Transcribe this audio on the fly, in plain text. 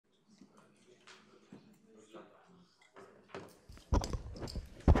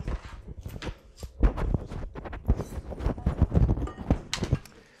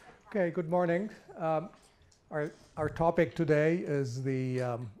Okay, good morning. Our topic today is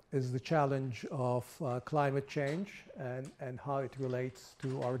the challenge of climate change and how it relates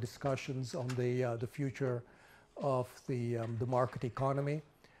to our discussions on the future of the market economy.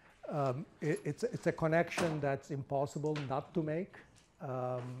 It's a connection that's impossible not to make,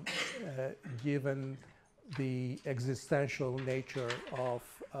 given the existential nature of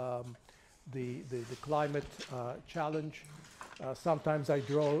the climate challenge. Sometimes I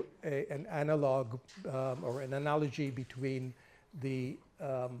draw an analog or an analogy between the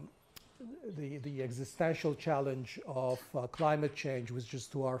existential challenge of climate change, which is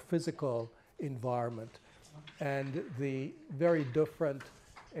to our physical environment, and the very different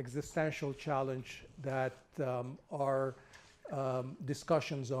existential challenge that are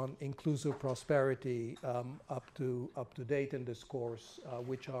discussions on inclusive prosperity up to date in this course,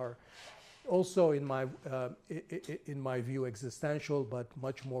 which are also in my view existential, but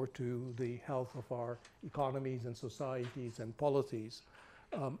much more to the health of our economies and societies and polities.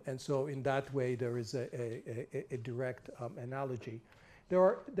 And so in that way there is a direct analogy.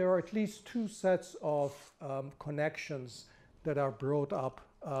 There are at least two sets of connections that are brought up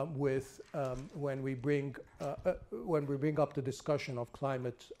with when we bring up the discussion of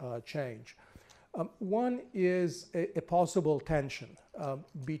climate change. One is a possible tension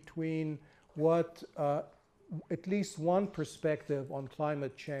between what at least one perspective on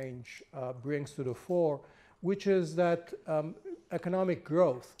climate change brings to the fore, which is that economic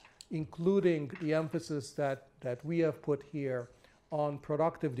growth, including the emphasis that we have put here on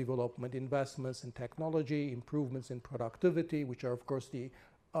productive development, investments in technology, improvements in productivity, which are of course the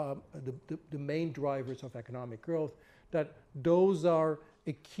main drivers of economic growth, that those are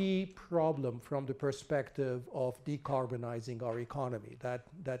a key problem from the perspective of decarbonizing our economy.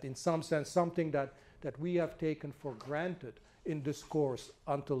 That in some sense, something that we have taken for granted in this course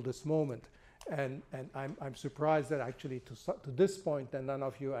until this moment. And I'm surprised that actually to this point that none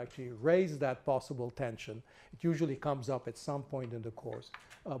of you actually raised that possible tension. It usually comes up at some point in the course,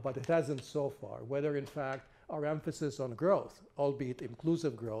 but it hasn't so far. Whether in fact our emphasis on growth, albeit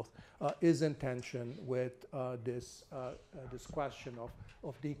inclusive growth, is in tension with this question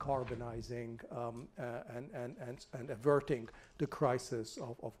of decarbonizing and averting the crisis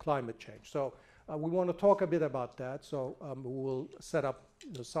of climate change. So we want to talk a bit about that. So we'll set up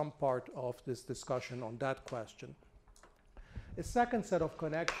some part of this discussion on that question. A second set of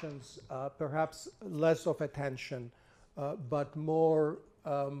connections, perhaps less of a tension, but more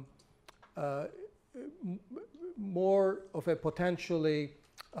of a potentially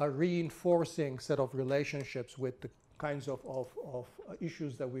reinforcing set of relationships with the kinds of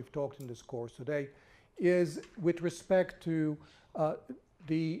issues that we've talked in this course today, is with respect to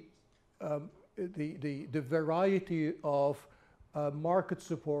the variety of market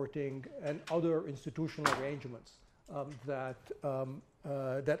supporting and other institutional arrangements that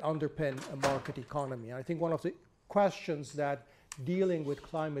underpin a market economy. And I think one of the questions that dealing with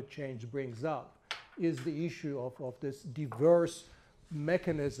climate change brings up is the issue of this diverse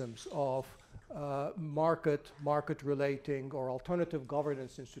mechanisms of market relating or alternative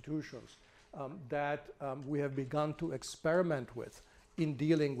governance institutions that we have begun to experiment with in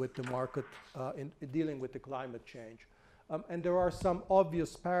dealing with the market, in dealing with the climate change. And there are some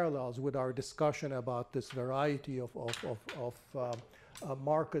obvious parallels with our discussion about this variety of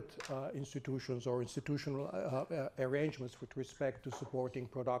market institutions or institutional arrangements with respect to supporting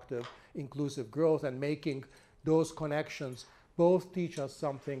productive, inclusive growth, and making those connections both teach us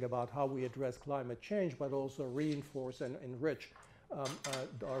something about how we address climate change, but also reinforce and enrich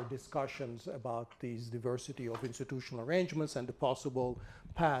our discussions about these diversity of institutional arrangements and the possible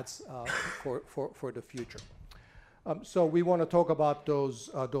paths for the future. So we want to talk about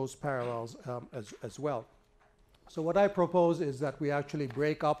those parallels as well. So what I propose is that we actually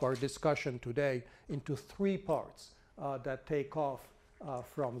break up our discussion today into three parts that take off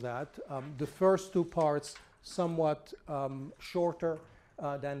from that. The first two parts somewhat shorter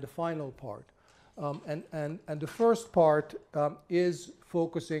than the final part. And the first part is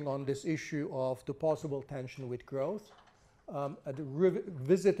focusing on this issue of the possible tension with growth,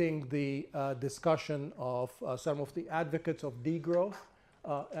 visiting the discussion of some of the advocates of degrowth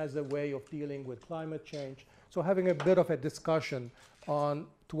as a way of dealing with climate change. So having a bit of a discussion on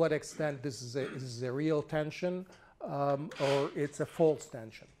to what extent this is a real tension or it's a false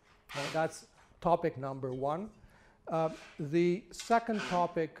tension. That's topic number one. The second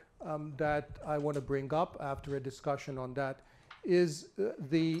topic that I want to bring up after a discussion on that is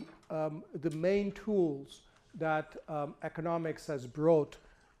the main tools that economics has brought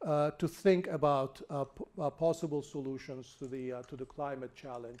to think about possible solutions to the climate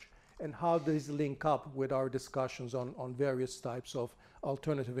challenge, and how these link up with our discussions on various types of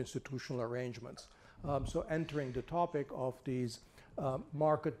alternative institutional arrangements. So entering the topic of these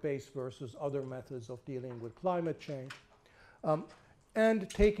market-based versus other methods of dealing with climate change. And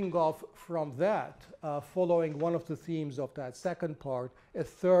taking off from that, following one of the themes of that second part, a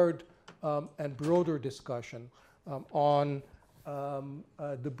third and broader discussion on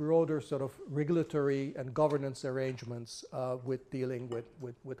the broader sort of regulatory and governance arrangements with dealing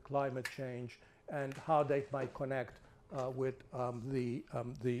with climate change and how they might connect with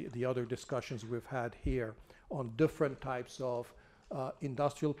the other discussions we've had here on different types of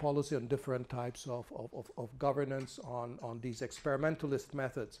industrial policy, on different types of governance, on these experimentalist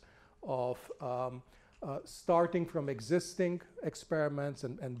methods of starting from existing experiments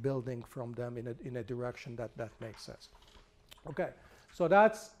and building from them in a direction that makes sense. Okay, so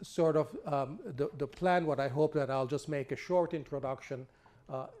that's sort of the plan. What I hope that I'll just make a short introduction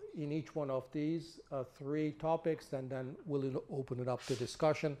in each one of these three topics, and then we'll open it up to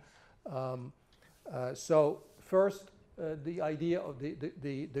discussion. So first, the idea of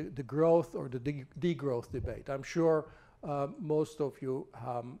the growth or the degrowth debate. I'm sure most of you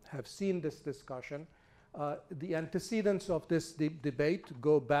have seen this discussion. The antecedents of this debate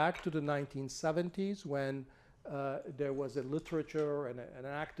go back to the 1970s when there was a literature and an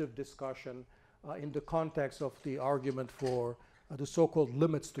active discussion in the context of the argument for the so-called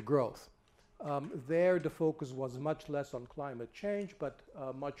limits to growth. There, the focus was much less on climate change, but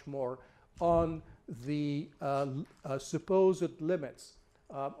much more on the supposed limits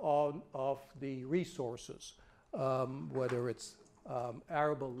of the resources, whether it's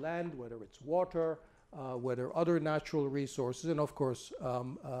arable land, whether it's water, whether other natural resources, and of course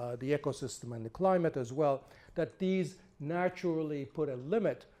the ecosystem and the climate as well, that these naturally put a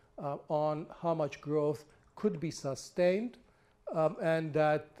limit on how much growth could be sustained, and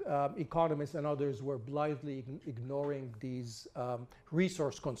that economists and others were blithely ignoring these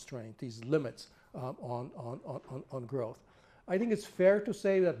resource constraints, these limits on growth. I think it's fair to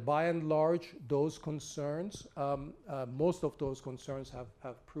say that by and large those concerns, most of those concerns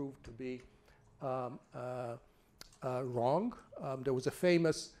have proved to be wrong. There was a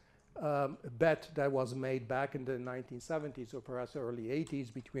famous bet that was made back in the 1970s or perhaps early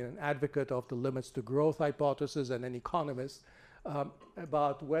 80s between an advocate of the limits to growth hypothesis and an economist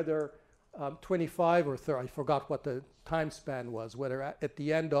about whether 25 or 30, I forgot what the time span was, whether at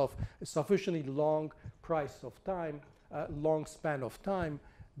the end of a sufficiently long long span of time,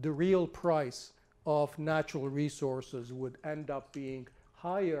 the real price of natural resources would end up being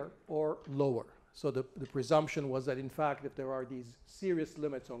higher or lower. So the presumption was that in fact if there are these serious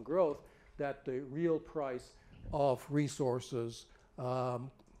limits on growth, that the real price of resources,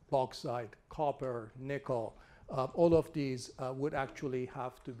 bauxite, copper, nickel, all of these would actually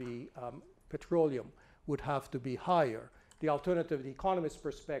have to be, petroleum would have to be higher. The alternative, the economist's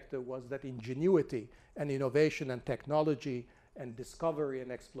perspective, was that ingenuity and innovation and technology and discovery and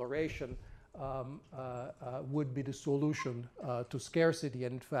exploration would be the solution to scarcity.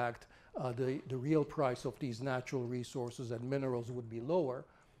 And in fact, the real price of these natural resources and minerals would be lower.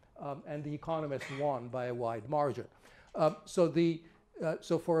 And the economists won by a wide margin.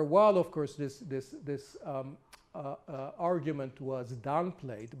 So for a while, of course, this argument was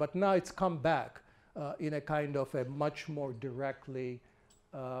downplayed, but now it's come back in a kind of a much more directly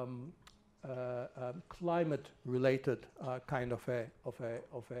climate-related kind of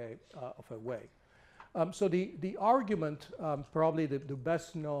a way. So the argument, probably the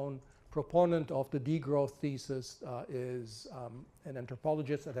best known proponent of the degrowth thesis is an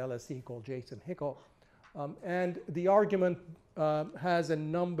anthropologist at LSE called Jason Hickel. And the argument has a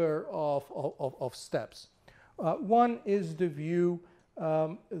number of steps. One is the view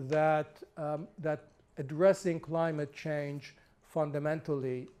that addressing climate change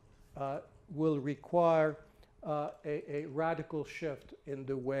fundamentally will require a radical shift in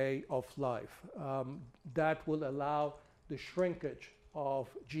the way of life that will allow the shrinkage of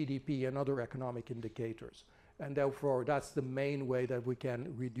GDP and other economic indicators. And therefore, that's the main way that we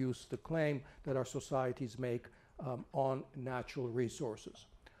can reduce the claim that our societies make on natural resources.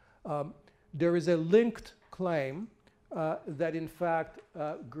 There is a linked claim that in fact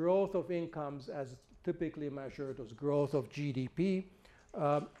growth of incomes as typically measured as growth of GDP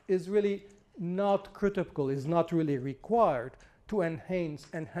is really not critical, is not really required to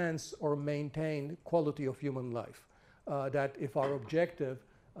enhance or maintain quality of human life. That if our objective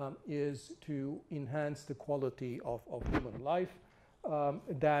is to enhance the quality of human life,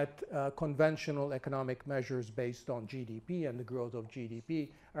 that conventional economic measures based on GDP and the growth of GDP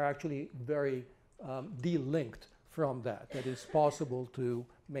are actually very delinked from that it's possible to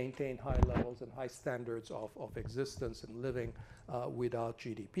maintain high levels and high standards of existence and living without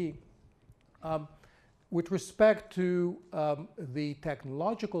GDP. With respect to the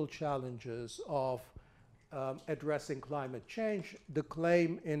technological challenges of addressing climate change, the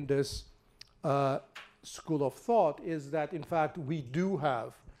claim in this school of thought is that, in fact, we do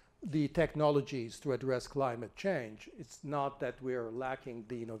have the technologies to address climate change. It's not that we're lacking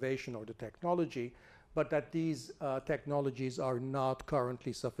the innovation or the technology, but that these technologies are not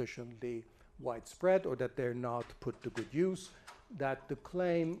currently sufficiently widespread or that they're not put to good use, that the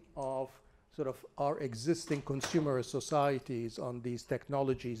claim of sort of our existing consumer societies on these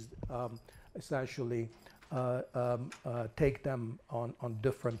technologies essentially take them on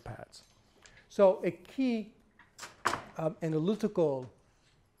different paths. So a key analytical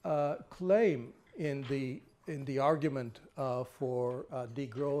claim in the argument for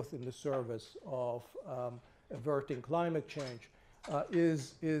degrowth in the service of averting climate change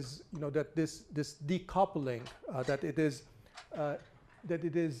is that this decoupling that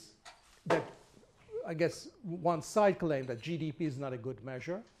I guess one side claim that GDP is not a good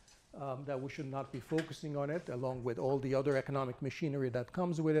measure, that we should not be focusing on it along with all the other economic machinery that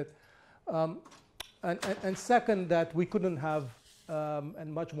comes with it, and second, that we couldn't have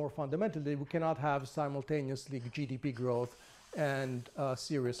and much more fundamentally, we cannot have simultaneously GDP growth and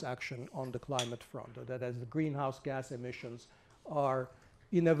serious action on the climate front, or that as the greenhouse gas emissions are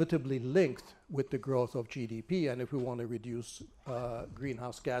inevitably linked with the growth of GDP, and if we want to reduce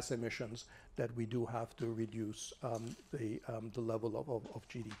greenhouse gas emissions, that we do have to reduce the level of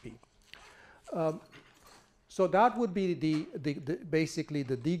GDP. So that would be basically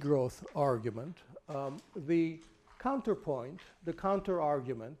the degrowth argument. The counterpoint, the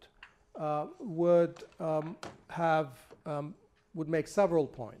counter-argument, would make several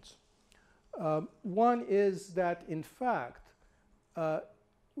points. One is that, in fact,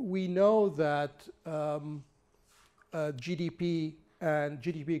 we know that GDP and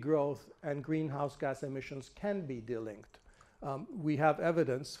GDP growth and greenhouse gas emissions can be delinked. We have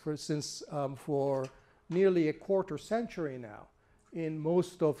evidence for nearly a quarter century now in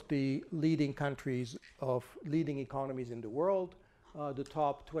most of the leading countries of leading economies in the world, the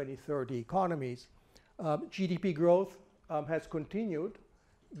top 20, 30 economies. GDP growth has continued,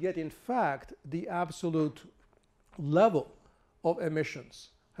 yet in fact the absolute level of emissions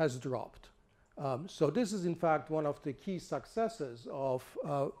has dropped. So this is in fact one of the key successes of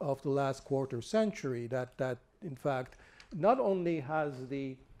the last quarter century, that in fact not only has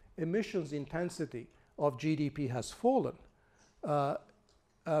the emissions intensity of GDP has fallen,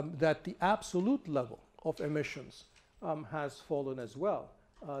 that the absolute level of emissions has fallen as well,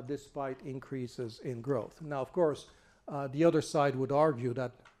 despite increases in growth. Now, of course, the other side would argue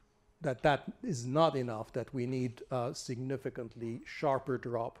that is not enough, that we need a significantly sharper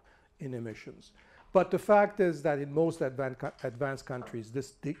drop in emissions. But the fact is that in most advanced countries,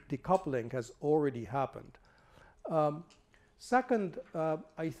 this decoupling has already happened. Second,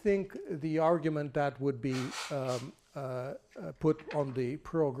 I think the argument that would be put on the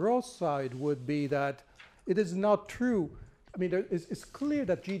pro-growth side would be that it is not true. I mean, it's clear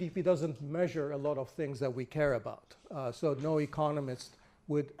that GDP doesn't measure a lot of things that we care about. So no economist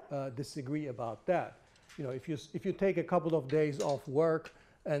would disagree about that. You know, if you take a couple of days off work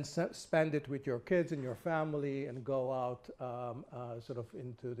and spend it with your kids and your family and go out sort of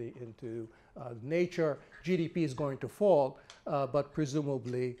into nature, GDP is going to fall, but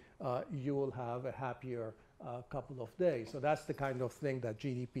presumably you will have a happier couple of days. So that's the kind of thing that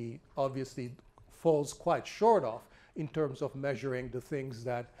GDP obviously falls quite short of in terms of measuring the things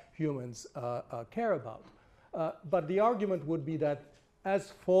that humans care about. But the argument would be that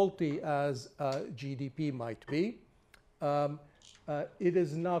as faulty as GDP might be, it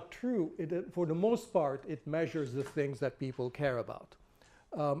is not true. For the most part, it measures the things that people care about.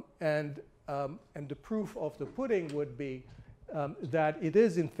 And the proof of the pudding would be that it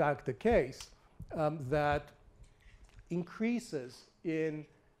is in fact the case that increases in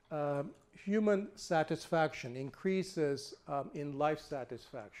human satisfaction, increases in life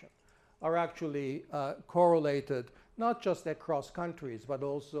satisfaction are actually correlated not just across countries, but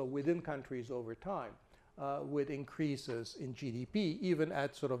also within countries over time with increases in GDP, even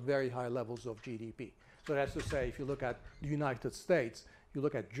at sort of very high levels of GDP. So that's to say, if you look at the United States, you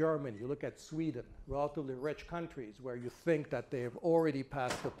look at Germany, you look at Sweden, relatively rich countries where you think that they have already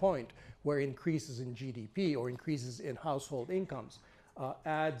passed the point where increases in GDP or increases in household incomes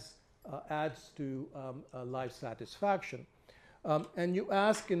adds to life satisfaction. And you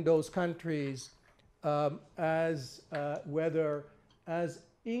ask in those countries whether as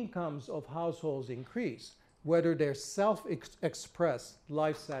incomes of households increase, whether they're self-expressed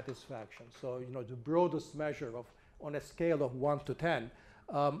life satisfaction. So, the broadest measure of, on a scale of 1 to 10,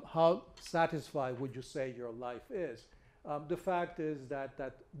 how satisfied would you say your life is? The fact is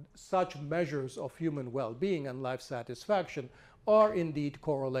that such measures of human well-being and life satisfaction are indeed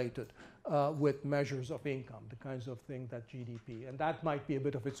correlated with measures of income, the kinds of things that GDP. And that might be a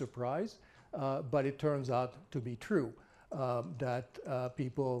bit of a surprise, but it turns out to be true, that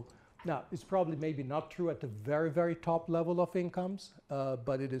people, now it's probably maybe not true at the very, very top level of incomes,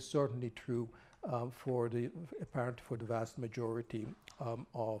 but it is certainly true apparently for the vast majority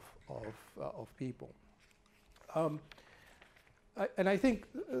of people. And I think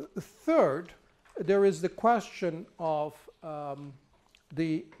third, there is the question of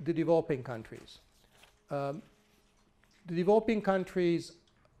the developing countries. The developing countries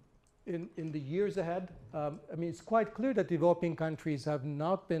in the years ahead, I mean, it's quite clear that developing countries have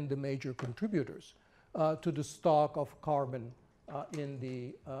not been the major contributors to the stock of carbon in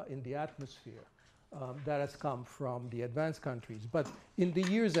the atmosphere that has come from the advanced countries. But in the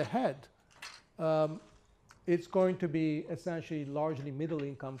years ahead, it's going to be essentially largely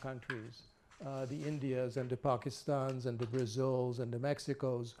middle-income countries, the Indias and the Pakistans and the Brazils and the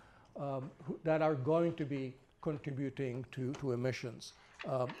Mexicos, that are going to be contributing to emissions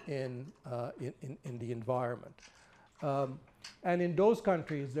in the environment. And in those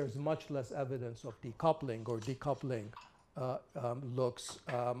countries, there's much less evidence of decoupling, or decoupling looks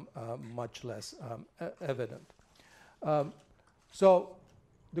much less evident. So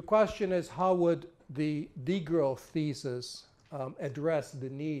the question is, how would the degrowth thesis address the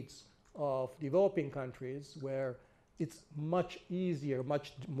needs of developing countries, where it's much easier,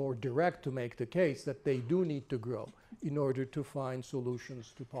 much more direct to make the case that they do need to grow in order to find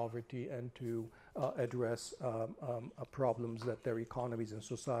solutions to poverty and to address problems that their economies and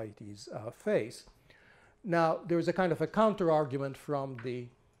societies face. Now, there's a kind of a counter-argument from the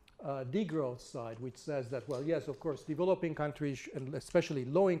degrowth side, which says that, well, yes, of course, developing countries, and especially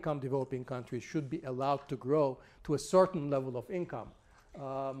low-income developing countries, should be allowed to grow to a certain level of income,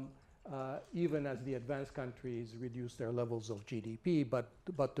 even as the advanced countries reduce their levels of GDP.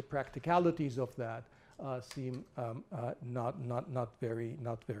 But the practicalities of that seem not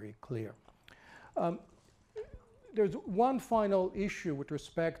very clear. There's one final issue with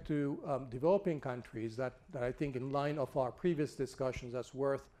respect to developing countries that I think, in line of our previous discussions, that's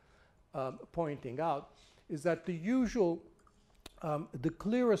worth pointing out, is that the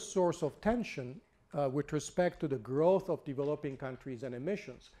clearest source of tension with respect to the growth of developing countries and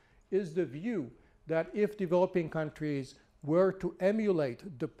emissions is the view that if developing countries were to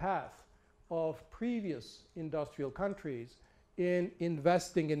emulate the path of previous industrial countries in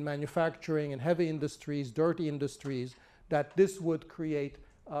investing in manufacturing and heavy industries, dirty industries, that this would create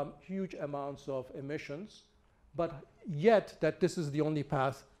huge amounts of emissions, but yet that this is the only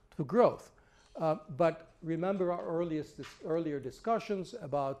path to growth. But remember our earlier discussions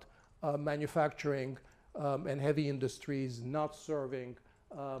about manufacturing and heavy industries not serving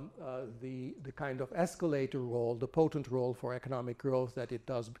the kind of escalator role, the potent role for economic growth that it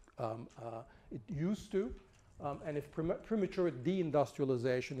does, it used to. And if premature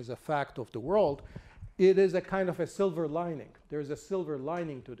deindustrialization is a fact of the world, it is a kind of a silver lining. There's a silver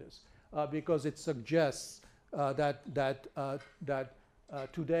lining to this because it suggests that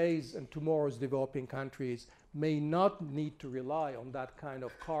today's and tomorrow's developing countries may not need to rely on that kind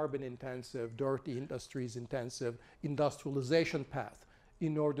of carbon-intensive, dirty industries-intensive industrialization path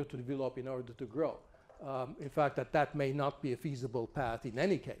in order to develop, in order to grow. In fact, that may not be a feasible path in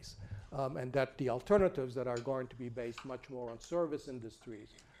any case. And that the alternatives that are going to be based much more on service industries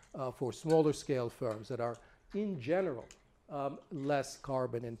for smaller scale firms that are in general less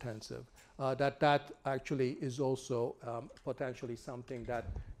carbon intensive, that actually is also potentially something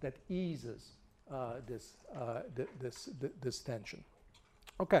that eases this tension.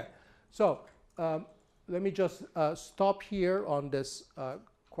 Okay, so let me just stop here on this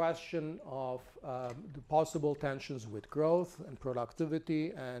question of the possible tensions with growth and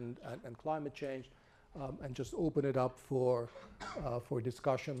productivity and climate change, and just open it up for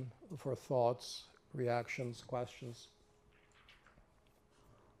discussion, for thoughts, reactions, questions.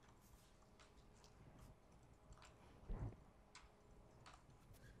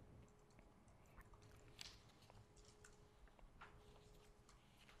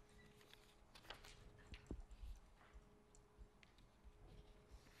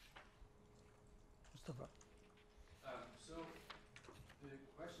 So the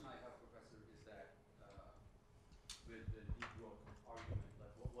question I have, Professor, is that with the degrowth argument,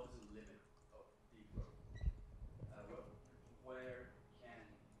 like what is the limit of degrowth?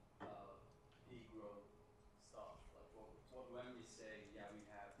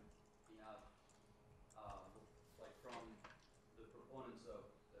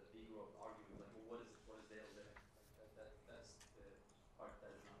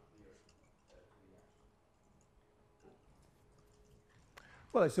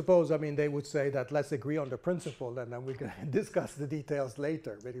 Well, I suppose, I mean, they would say that let's agree on the principle and then we can discuss the details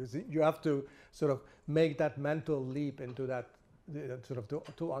later. But you have to sort of make that mental leap into that, sort of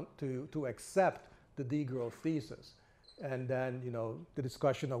to accept the degrowth thesis. And then, you know, the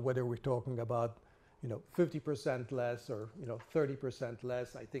discussion of whether we're talking about, you know, 50% less or, you know, 30%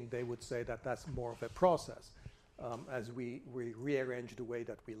 less, I think they would say that that's more of a process. As we rearrange the way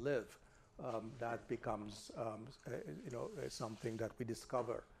that we live. That becomes, you know, something that we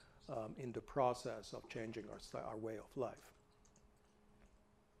discover in the process of changing our way of life.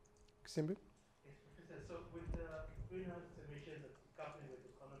 Simbi? Yes, Professor. So with the greenhouse emissions coupling with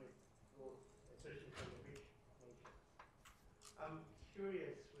economic growth, especially from the rich nations, I'm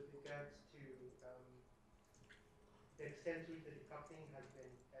curious with regards to the extent to which the decoupling has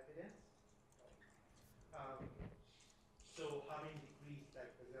been evidenced. Right? So how many degrees,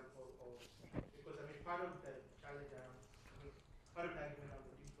 like for example, or because I mean part of the challenge part of the argument on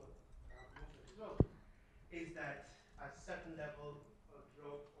the degrowth movement as well is that a certain level of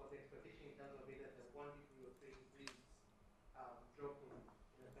drop or the expectation in terms of either the 1 degree or 3 degrees drop in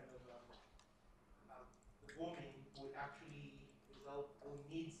a kind of warming would actually result or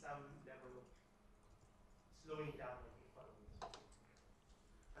need some level of slowing down of the economy.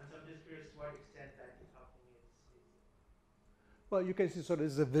 And so I'm just curious to what extent that decoupling is. Well, you can see, so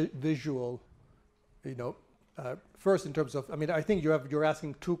there's a visual, you know, first in terms of, I mean, I think you're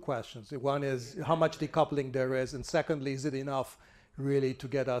asking two questions. One is how much decoupling there is, and secondly, is it enough really to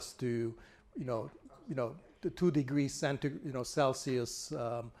get us to, you know, the 2 degrees Celsius,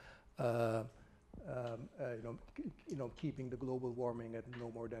 keeping the global warming at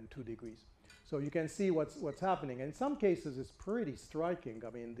no more than 2 degrees. So you can see what's happening. And in some cases, it's pretty striking. I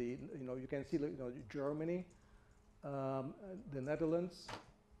mean, you can see, Germany, the Netherlands,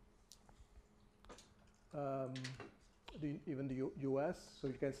 even the US. So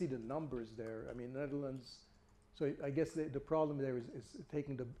you can see the numbers there. I mean, Netherlands. So I guess the problem there is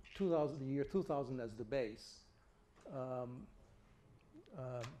taking the year 2000 as the base.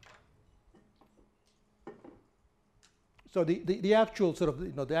 So the actual sort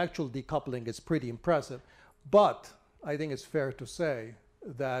of, the actual decoupling is pretty impressive, but I think it's fair to say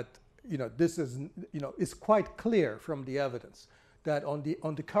that, this is, it's quite clear from the evidence that on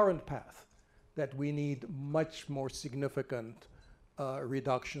the current path that we need much more significant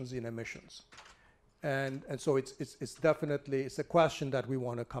reductions in emissions. And so it's definitely, it's a question that we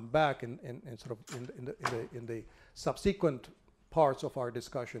want to come back in sort of in the subsequent parts of our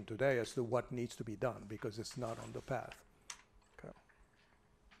discussion today as to what needs to be done, because it's not on the path. Okay.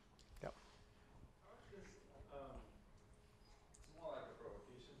 Yeah. It's more like a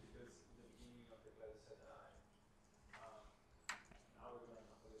provocation, because in the beginning of the class said, now we're going to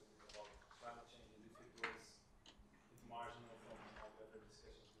talk a little bit about climate change, and if it was marginal from all the other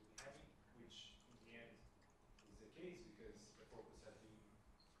discussions we've been having, which in the end is the case, because the focus has been,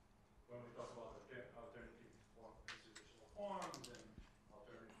 when we talk about alternative institutional forms and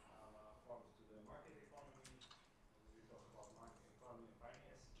alternative forms to the market economy, we talk about market economy and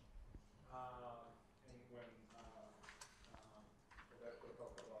finance. And when Roberto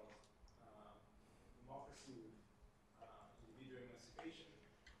talked about democracy with individual emancipation,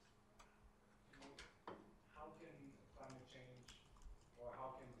 how can climate change, or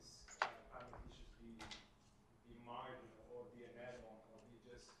how can this climate issues be marginal, or be an add-on, or be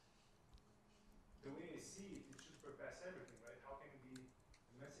just the way I see it? It should surpass everything, right? How can we be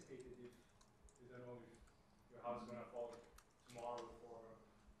emancipated if you don't know if your house is going to fall tomorrow for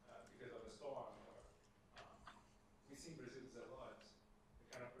because of a storm? Or we see in Brazil a lot. The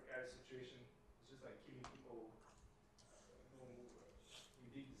kind of precarious situation is just like killing people in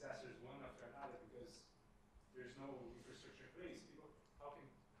big disasters one after another, because there's no infrastructure in place. People, how can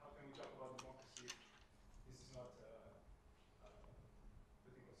we talk about democracy if this is not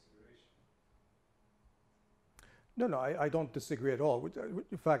put in consideration? No, I don't disagree at all.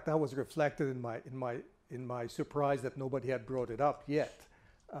 In fact, that was reflected in my surprise that nobody had brought it up yet.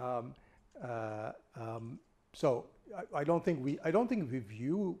 So I don't think we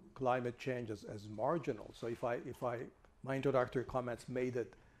view climate change as marginal. So if my introductory comments made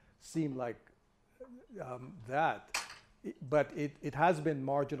it seem like that, but it has been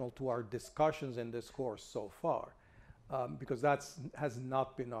marginal to our discussions in this course so far, because has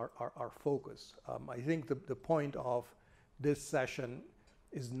not been our focus. I think the point of this session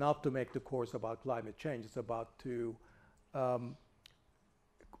is not to make the course about climate change. It's about to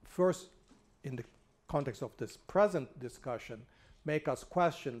first, in the context of this present discussion, make us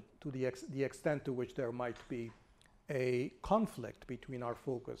question to the extent to which there might be a conflict between our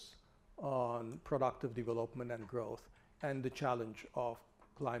focus on productive development and growth and the challenge of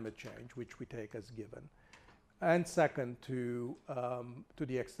climate change, which we take as given. And second, to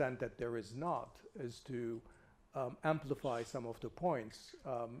the extent that there is not, is to amplify some of the points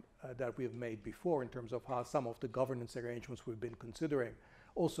that we've made before in terms of how some of the governance arrangements we've been considering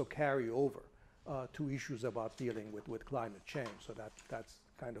also carry over to issues about dealing with climate change. So that's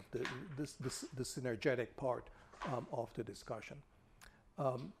kind of the synergetic part of the discussion.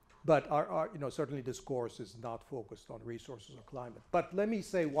 But certainly this course is not focused on resources or climate. But let me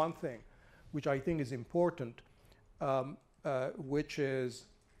say one thing, which I think is important, which is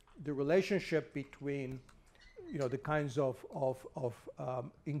the relationship between the kinds of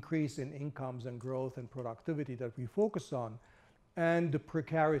increase in incomes and growth and productivity that we focus on, and the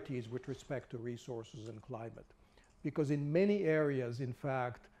precarities with respect to resources and climate. Because in many areas, in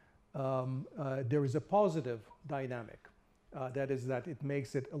fact, there is a positive dynamic. That is that it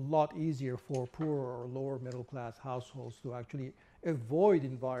makes it a lot easier for poorer or lower middle class households to actually avoid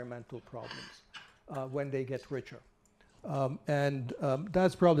environmental problems when they get richer.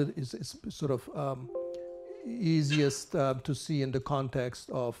 That's probably is sort of easiest to see in the context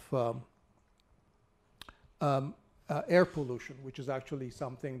of air pollution, which is actually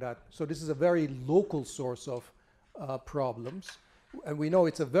something that, so this is a very local source of problems. And we know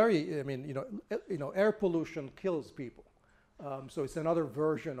it's a very, air pollution kills people. So it's another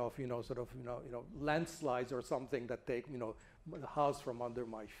version of, landslides or something that take, the house from under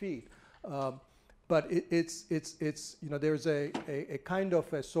my feet. But it's there's a kind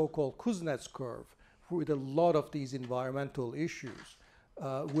of a so-called Kuznets curve with a lot of these environmental issues,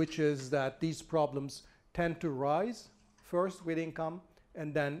 which is that these problems tend to rise first with income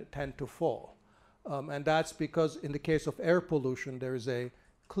and then tend to fall. And that's because in the case of air pollution, there is a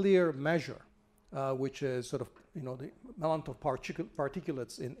clear measure, which is sort of, the amount of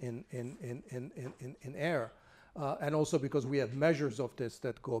particulates in air. And also because we have measures of this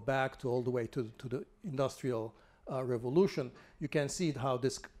that go back to all the way to the Industrial Revolution, you can see how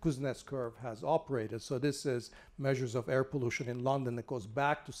this Kuznets curve has operated. So this is measures of air pollution in London that goes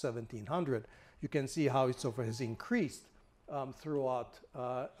back to 1700. You can see how it sort of has increased throughout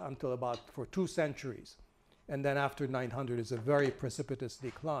until about for 2 centuries. And then after 900 is a very precipitous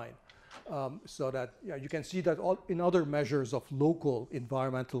decline. So that you can see that in other measures of local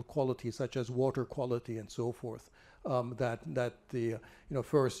environmental quality, such as water quality and so forth, that the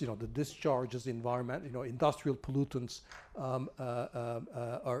first the discharges, industrial pollutants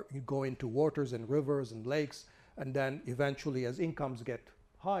go into waters and rivers and lakes, and then eventually, as incomes get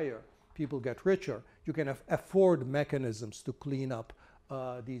higher, people get richer. You can afford mechanisms to clean up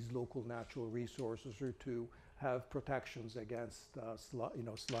these local natural resources or to have protections against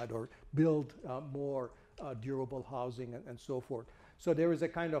slide or build more durable housing and so forth. So there is a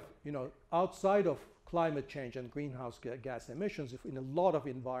kind of, outside of climate change and greenhouse gas emissions, in a lot of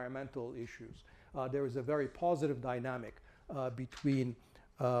environmental issues, there is a very positive dynamic between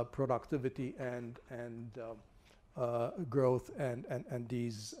productivity and growth and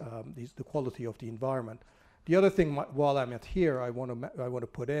the quality of the environment. The other thing, while I'm here, I want to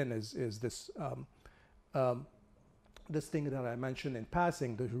put in is this. This thing that I mentioned in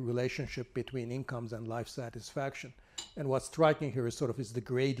passing, the relationship between incomes and life satisfaction. And what's striking here is is the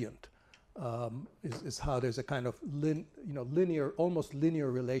gradient, is how there's a kind of linear, almost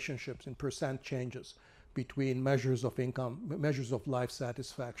linear relationships in percent changes between measures of income, measures of life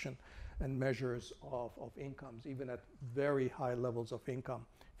satisfaction, and measures of incomes, even at very high levels of income,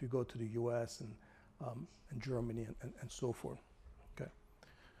 if you go to the US and Germany and so forth. Okay.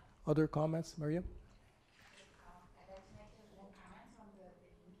 Other comments, Miriam?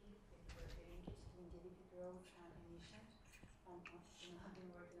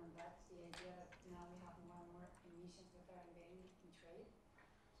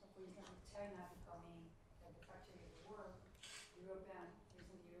 China becoming the factory of the world, European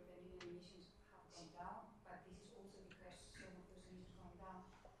Union emissions have gone down, but this is also because some of those emissions going down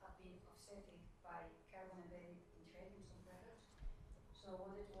have been offset by carbon embedded in trade in some products. So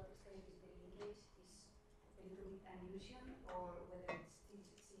I wonder to what extent is the linkage is a little bit an illusion, or whether it still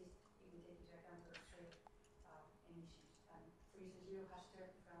exists if we take into account those trade emissions. And for instance, Europe has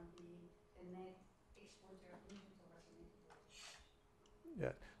turned from the net exporter of emissions towards the net importer.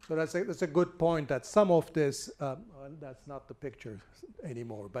 Yeah. So that's a good point, that some of this, that's not the picture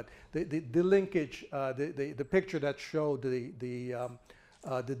anymore, but the linkage, the picture that showed the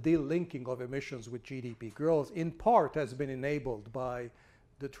delinking of emissions with GDP growth, in part has been enabled by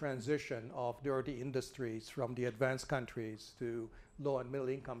the transition of dirty industries from the advanced countries to low and middle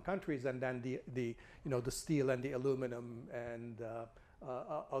income countries, and then the steel and the aluminum and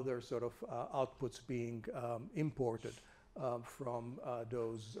other sort of outputs being imported. from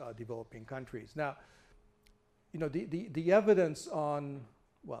those developing countries. Now, you know, the evidence on,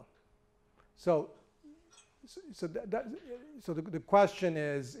 well, so the question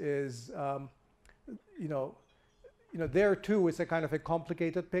is you know, there too is a kind of a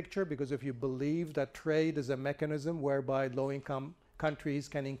complicated picture, because if you believe that trade is a mechanism whereby low-income countries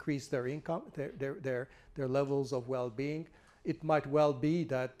can increase their income, their levels of well-being, it might well be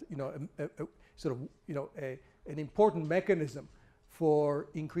that, you know, an important mechanism for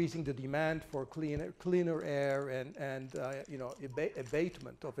increasing the demand for cleaner air and you know,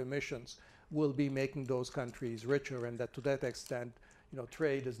 abatement of emissions will be making those countries richer, and that to that extent, you know,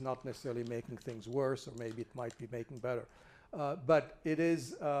 trade is not necessarily making things worse, or maybe it might be making better. But it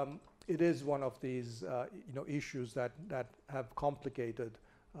is one of these you know, issues that have complicated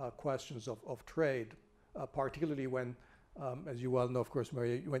questions of trade, particularly when, as you well know, of course,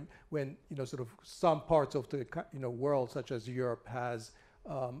 Maria, when you know, sort of some parts of the world, such as Europe, has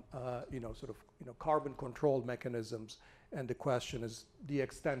you know, sort of, you know, carbon control mechanisms, and the question is the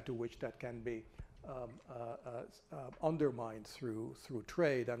extent to which that can be undermined through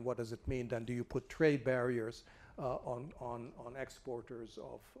trade, and what does it mean? Then do you put trade barriers on exporters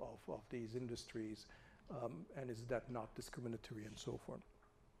of these industries, and is that not discriminatory, and so forth?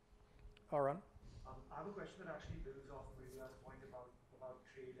 Aran? I have a question that actually builds off Maria's point about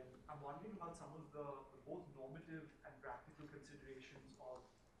trade, and I'm wondering about some of the both normative and practical considerations of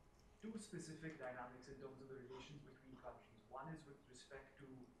two specific dynamics in terms of the relations between countries. One is with respect to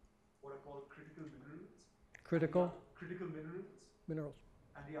what are called critical minerals. Critical minerals.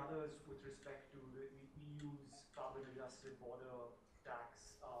 And the other is with respect to the EU's carbon-adjusted border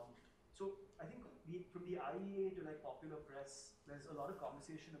tax. So I think from the IEA to like popular press, there's a lot of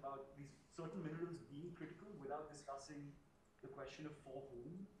conversation about these certain minerals being critical without discussing the question of for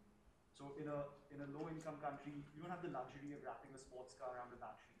whom. So in a low-income country, you don't have the luxury of wrapping a sports car around a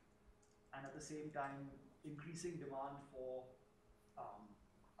battery, and at the same time, increasing demand for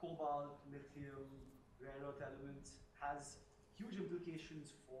cobalt, lithium, rare earth elements has huge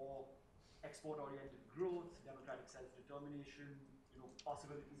implications for export-oriented growth, democratic self-determination, you know,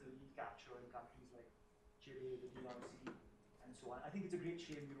 possibilities of elite capture in countries like Chile, the DRC, and so on. I think it's a great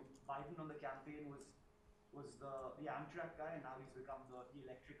shame. You know, Biden on the campaign was the Amtrak guy, and now he's become the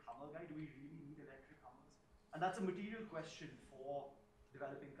electric Hummer guy. Do we really need electric Hummers? And that's a material question for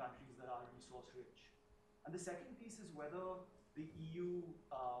developing countries that are resource rich. And the second piece is whether the EU,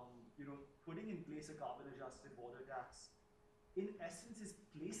 you know, putting in place a carbon-adjusted border tax, in essence, is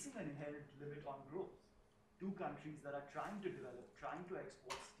placing an inherent limit on growth to countries that are trying to develop, trying to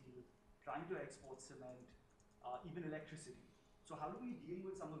export steel, trying to export cement, even electricity. So how do we deal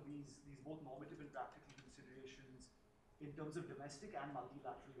with some of these both normative and practical considerations in terms of domestic and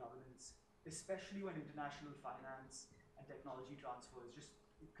multilateral governance, especially when international finance and technology transfers just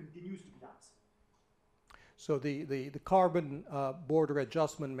continues to be absent? So the carbon border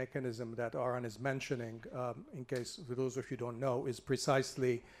adjustment mechanism that Aran is mentioning, in case for those of you who don't know, is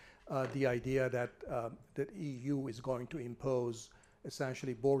precisely the idea that that EU is going to impose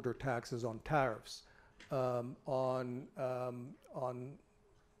essentially border taxes on tariffs on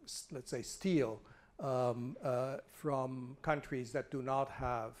let's say steel from countries that do not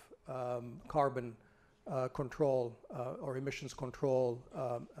have carbon control or emissions control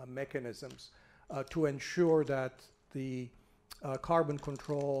mechanisms, to ensure that the carbon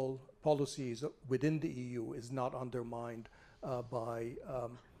control policies within the EU is not undermined by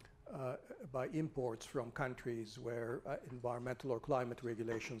imports from countries where environmental or climate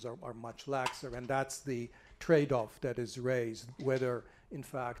regulations are much laxer. And that's the trade-off that is raised, whether in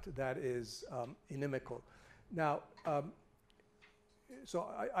fact that is inimical. Now, so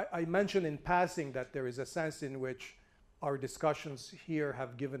I mentioned in passing that there is a sense in which our discussions here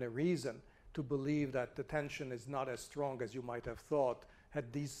have given a reason to believe that the tension is not as strong as you might have thought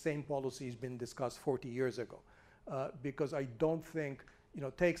had these same policies been discussed 40 years ago. Because I don't think, you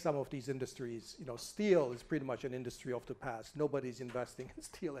know, take some of these industries, you know, steel is pretty much an industry of the past. Nobody's investing in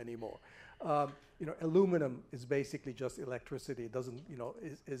steel anymore. You know, aluminum is basically just electricity. It doesn't, you know,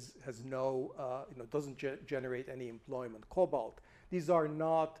 has no, you know, doesn't generate any employment. Cobalt, these are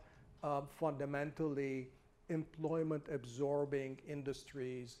not fundamentally employment absorbing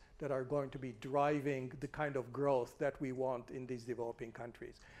industries that are going to be driving the kind of growth that we want in these developing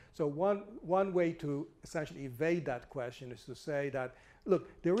countries. So one way to essentially evade that question is to say that, look,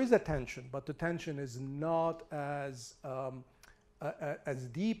 there is a tension, but the tension is not as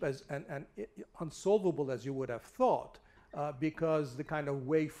deep as and unsolvable as you would have thought, because the kind of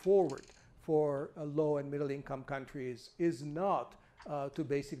way forward for low and middle income countries is not to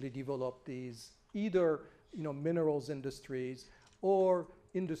basically develop these either minerals industries or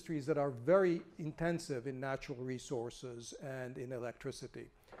industries that are very intensive in natural resources and in electricity.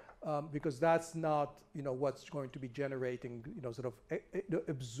 Because that's not, what's going to be generating, sort of the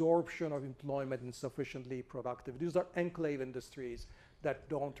absorption of employment in sufficiently productive. These are enclave industries that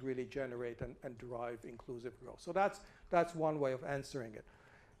don't really generate and drive inclusive growth. So that's one way of answering it.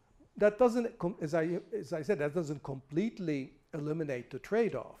 That doesn't, as I said, that doesn't completely eliminate the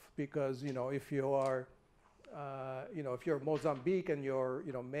trade-off, because if you are, if you're Mozambique and your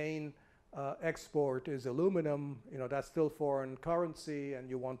main export is aluminum, that's still foreign currency, and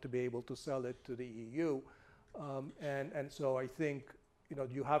you want to be able to sell it to the EU, and so I think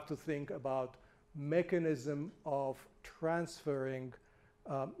you have to think about mechanism of transferring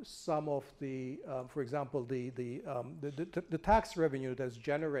some of the, for example, the tax revenue that's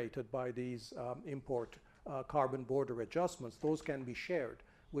generated by these import carbon border adjustments. Those can be shared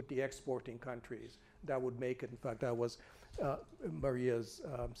with the exporting countries. That would make it, in fact, that was Maria's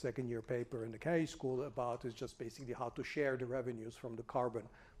second-year paper in the Kennedy School about, is just basically how to share the revenues from the carbon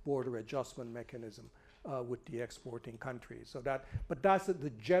border adjustment mechanism with the exporting countries. So that, but that's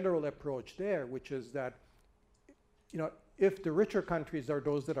the general approach there, which is that, if the richer countries are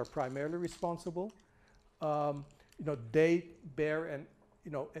those that are primarily responsible, they bear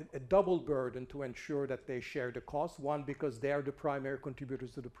a double burden to ensure that they share the cost. One, because they are the primary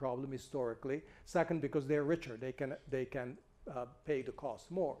contributors to the problem historically. Second, because they're richer, they can pay the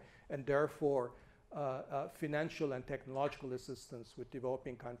cost more, and therefore financial and technological assistance with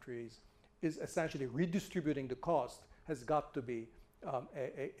developing countries is essentially redistributing the cost, has got to be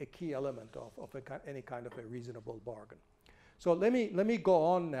a key element of any kind of a reasonable bargain. So let me go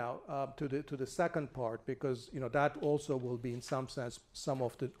on now to the second part, because that also will be in some sense some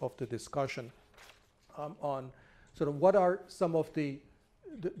of the discussion on sort of what are some of the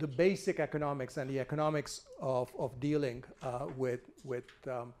basic economics and the economics of dealing with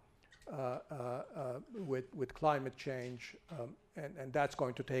climate change, and that's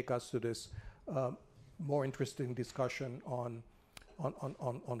going to take us to this more interesting discussion on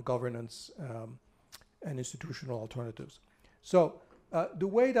governance and institutional alternatives. So the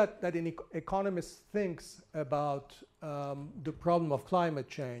way that an economist thinks about the problem of climate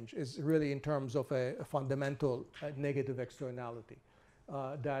change is really in terms of a fundamental negative externality.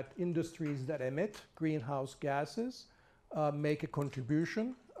 That industries that emit greenhouse gases make a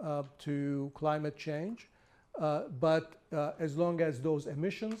contribution to climate change, but as long as those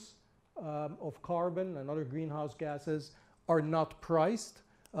emissions of carbon and other greenhouse gases are not priced,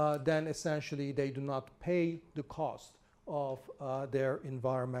 then essentially they do not pay the cost of their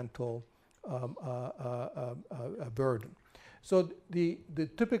environmental burden. So the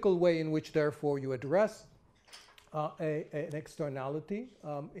typical way in which, therefore, you address an externality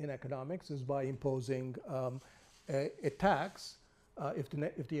in economics is by imposing a tax, if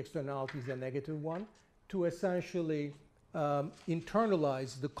the externality is a negative one, to essentially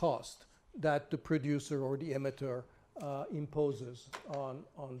internalize the cost that the producer or the emitter imposes on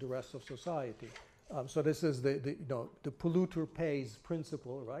the rest of society. So this is the polluter pays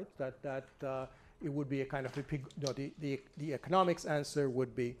principle, right? That it would be a kind of the economics answer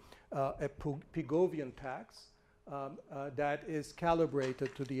would be a Pigovian tax that is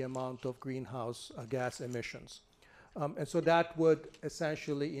calibrated to the amount of greenhouse gas emissions, and so that would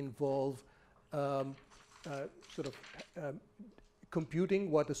essentially involve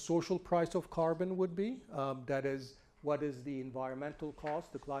computing what the social price of carbon would be. That is, what is the environmental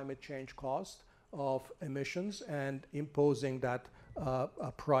cost, the climate change cost of emissions, and imposing that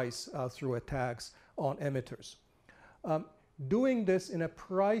price through a tax on emitters. Doing this in a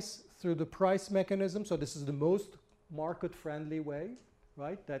price through the price mechanism, so this is the most market-friendly way,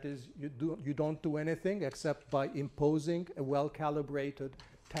 right? That is, you don't do anything except by imposing a well-calibrated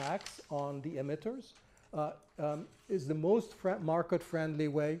tax on the emitters, is the most market-friendly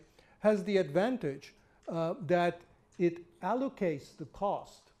way, has the advantage that it allocates the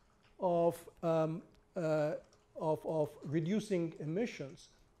cost of reducing emissions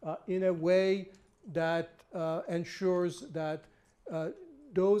in a way that ensures that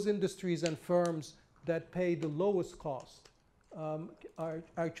those industries and firms that pay the lowest cost are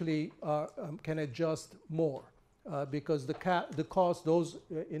actually can adjust more, because the cost, those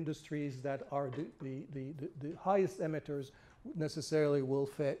industries that are the highest emitters necessarily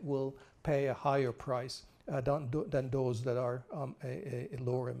will pay a higher price than those that are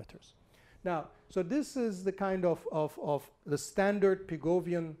lower emitters. Now, so this is the kind of the standard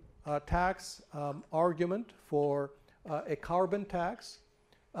Pigovian tax argument for a carbon tax.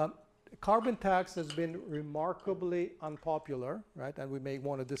 carbon tax has been remarkably unpopular, right? And we may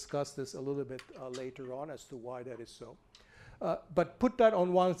want to discuss this a little bit later on as to why that is so. But put that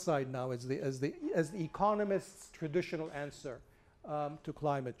on one side now as the economist's traditional answer to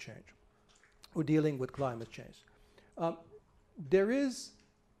climate change, or dealing with climate change. There is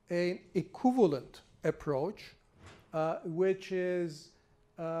an equivalent approach, which is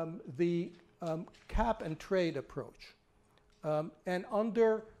the cap and trade approach. And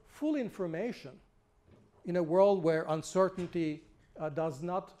under full information, in a world where uncertainty does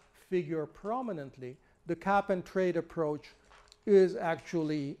not figure prominently, the cap and trade approach is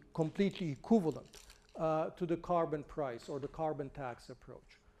actually completely equivalent to the carbon price or the carbon tax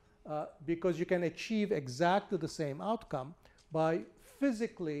approach, because you can achieve exactly the same outcome by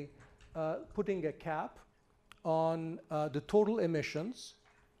physically putting a cap on the total emissions,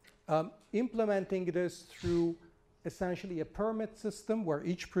 implementing this through essentially a permit system where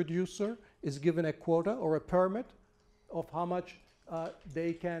each producer is given a quota or a permit of how much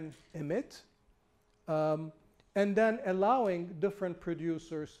they can emit, and then allowing different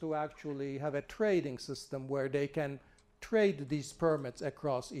producers to actually have a trading system where they can trade these permits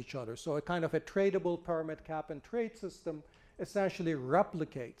across each other. So a kind of a tradable permit cap and trade system essentially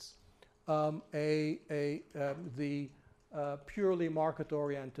replicates the purely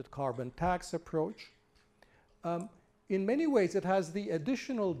market-oriented carbon tax approach. In many ways, it has the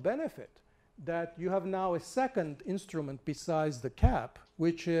additional benefit that you have now a second instrument besides the cap,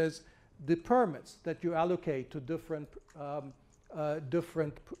 which is the permits that you allocate to different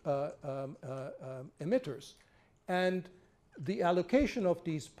emitters. And the allocation of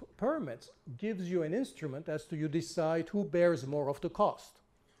these permits gives you an instrument as to you decide who bears more of the cost.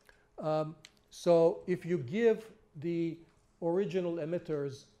 So if you give the original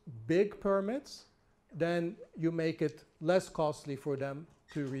emitters big permits, then you make it less costly for them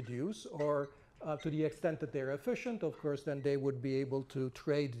to reduce, or to the extent that they're efficient, of course, then they would be able to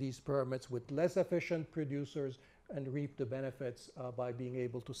trade these permits with less efficient producers and reap the benefits by being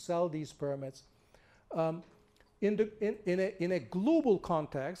able to sell these permits. In a global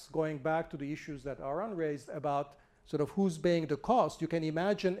context, going back to the issues that Aran raised about sort of who's paying the cost, you can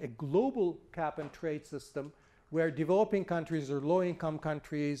imagine a global cap and trade system where developing countries or low-income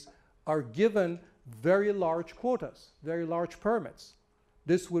countries are given very large quotas, very large permits.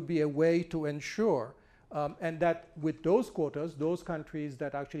 This would be a way to ensure, and that with those quotas, those countries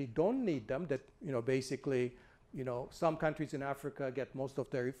that actually don't need them, that, basically, some countries in Africa get most of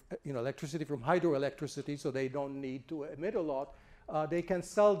their, electricity from hydroelectricity, so they don't need to emit a lot. They can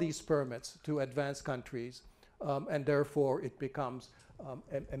sell these permits to advanced countries, and therefore it becomes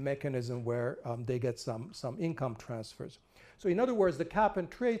a mechanism where they get some income transfers. So in other words, the cap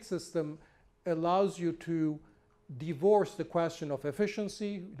and trade system allows you to divorce the question of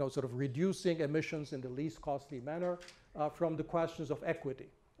efficiency, sort of reducing emissions in the least costly manner, from the questions of equity.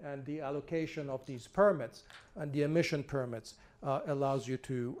 And the allocation of these permits and the emission permits allows you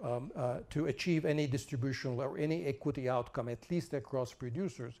to achieve any distributional or any equity outcome, at least across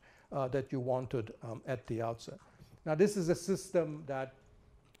producers, that you wanted at the outset. Now, this is a system that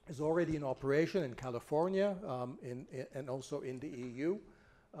is already in operation in California and also in the EU.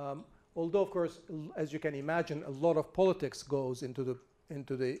 Although, of course, as you can imagine, a lot of politics goes into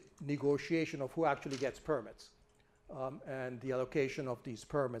the negotiation of who actually gets permits. And the allocation of these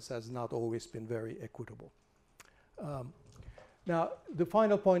permits has not always been very equitable. Now, the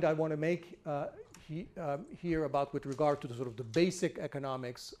final point I want to make here about with regard to the sort of the basic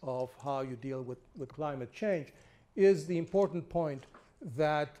economics of how you deal with climate change is the important point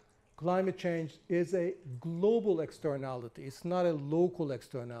that climate change is a global externality. It's not a local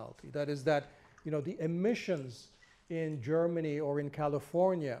externality. That is that, the emissions in Germany or in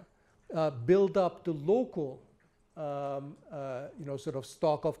California build up the local, sort of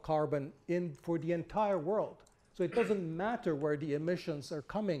stock of carbon for the entire world. So it doesn't matter where the emissions are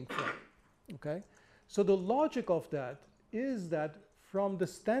coming from, okay? So the logic of that is that from the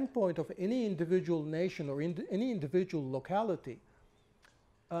standpoint of any individual nation or any individual locality,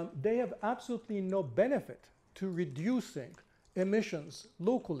 they have absolutely no benefit to reducing emissions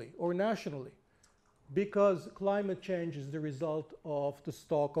locally or nationally, because climate change is the result of the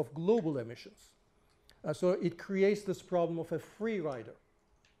stock of global emissions. So it creates this problem of a free rider.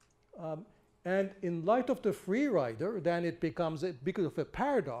 And in light of the free rider, then it becomes a bit of a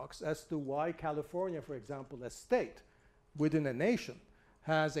paradox as to why California, for example, a state within a nation,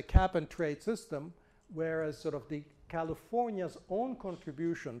 has a cap and trade system, whereas sort of California's own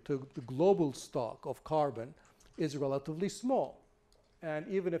contribution to the global stock of carbon is relatively small. And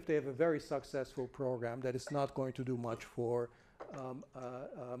even if they have a very successful program, that is not going to do much for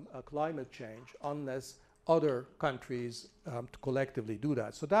climate change unless other countries collectively do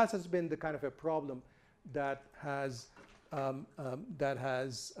that. So that has been the kind of a problem that has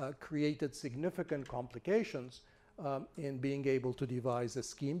created significant complications in being able to devise a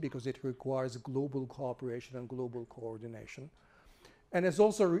scheme, because it requires global cooperation and global coordination. And it's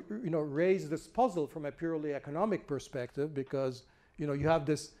also raised this puzzle from a purely economic perspective, because you have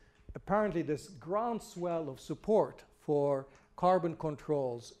this apparently this groundswell of support for carbon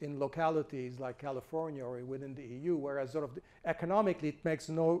controls in localities like California or within the EU, whereas sort of economically it makes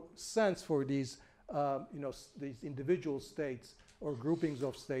no sense for these these individual states or groupings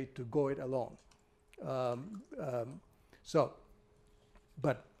of states to go it alone.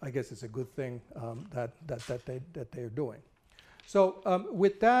 But I guess it's a good thing that they're doing. So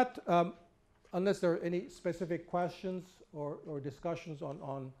with that, unless there are any specific questions or discussions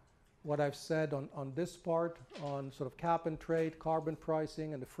on what I've said on this part, on sort of cap and trade, carbon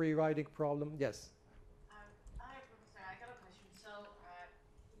pricing, and the free riding problem, yes. Hi, Professor. I got a question. So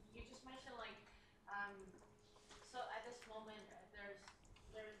you just mentioned so at this moment there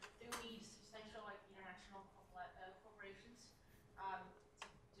do need substantial international corporations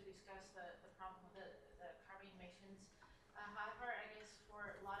to discuss the problem with the carbon emissions. However, I guess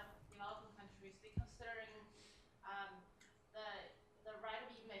for a lot of developing countries, they're considering the right of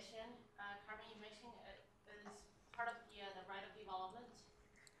emission, carbon emission is part of the right of development.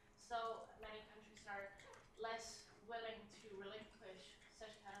 So many countries are less willing to relinquish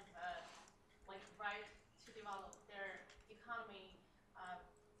such kind of right to develop their economy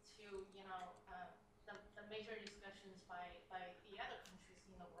to the major discussions by the other countries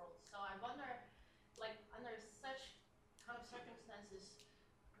in the world. So I wonder, under such kind of circumstances,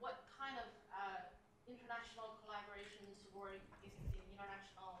 what kind of international collaborations or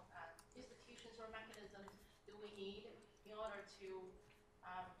international institutions or mechanisms do we need in order to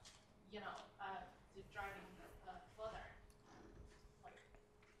driving further?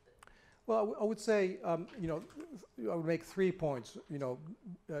 Well, I would say, I would make 3 points.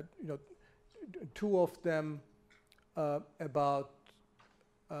 Two of them about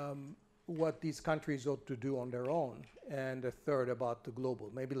what these countries ought to do on their own, and a third about the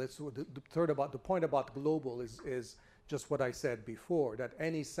global. Maybe the third about the point about global is just what I said before, that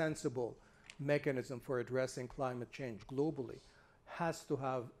any sensible mechanism for addressing climate change globally has to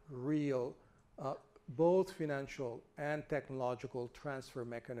have real both financial and technological transfer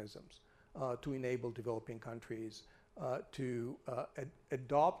mechanisms to enable developing countries to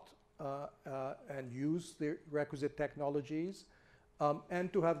adopt and use the requisite technologies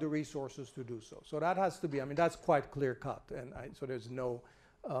and to have the resources to do so. So that has to be, that's quite clear cut. And so there's no,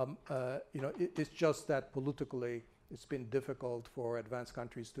 it's just that politically it's been difficult for advanced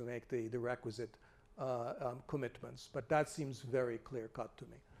countries to make the requisite commitments. But that seems very clear cut to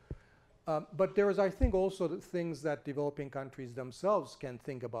me. But there is, I think, also the things that developing countries themselves can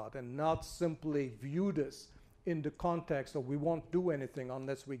think about and not simply view this in the context of we won't do anything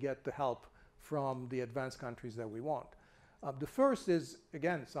unless we get the help from the advanced countries that we want. The first is,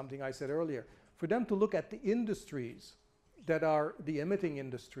 again, something I said earlier, for them to look at the industries that are the emitting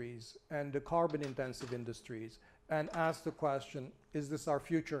industries and the carbon-intensive industries and ask the question, is this our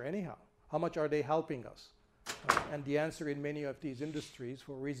future anyhow? How much are they helping us? And the answer in many of these industries,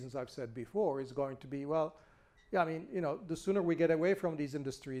 for reasons I've said before, is going to be, well, yeah, the sooner we get away from these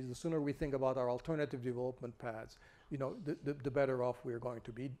industries, the sooner we think about our alternative development paths, the better off we're going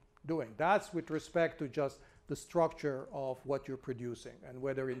to be doing. That's with respect to just the structure of what you're producing and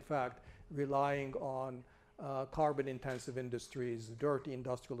whether, in fact, relying on carbon-intensive industries, dirty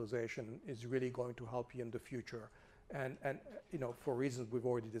industrialization is really going to help you in the future. And for reasons we've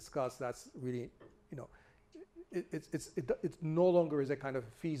already discussed, that's really, it no longer is a kind of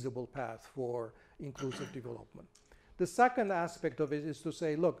feasible path for inclusive development. The second aspect of it is to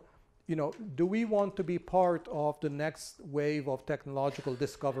say, look, do we want to be part of the next wave of technological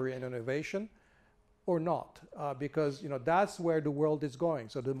discovery and innovation or not? Because, that's where the world is going.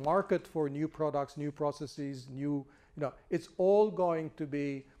 So the market for new products, new processes, it's all going to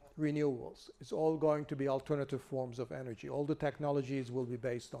be renewables. It's all going to be alternative forms of energy. All the technologies will be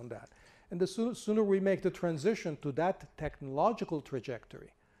based on that. And the sooner we make the transition to that technological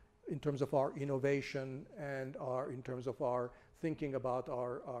trajectory in terms of our innovation and in terms of our thinking about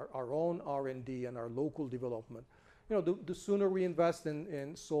our own R&D and our local development, the sooner we invest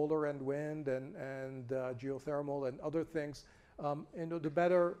in solar and wind and geothermal and other things, the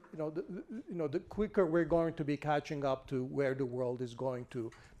better, the quicker we're going to be catching up to where the world is going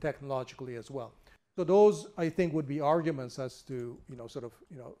to technologically as well. So those, I think, would be arguments as to,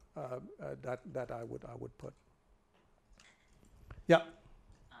 that I would put. Yeah.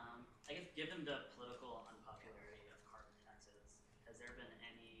 I guess given the political unpopularity of carbon taxes, has there been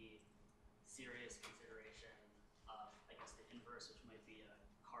any serious consideration of, I guess, the inverse, which might be a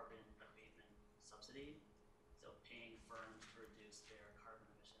carbon abatement subsidy? So paying firms to reduce their carbon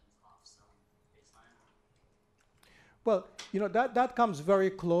emissions off some baseline? Well, that comes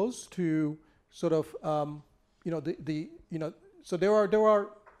very close to sort of, so there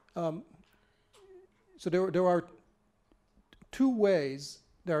are two ways.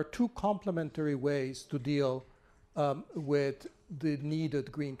 There are two complementary ways to deal with the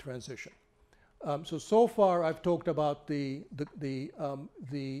needed green transition. So far, I've talked about the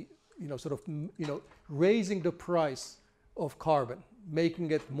raising the price of carbon,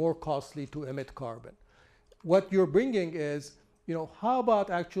 making it more costly to emit carbon. What you're bringing is, how about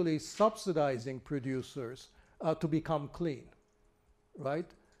actually subsidizing producers to become clean, right?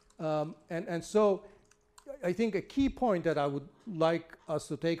 And so I think a key point that I would like us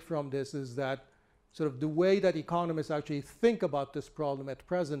to take from this is that sort of the way that economists actually think about this problem at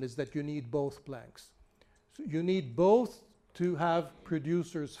present is that you need both planks. So you need both to have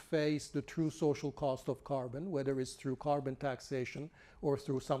producers face the true social cost of carbon, whether it's through carbon taxation or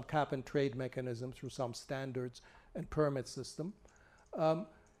through some cap and trade mechanism, through some standards and permit system.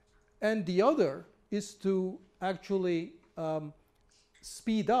 And the other is to actually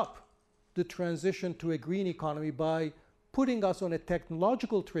speed up the transition to a green economy by putting us on a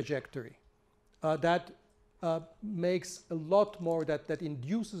technological trajectory that makes a lot more, that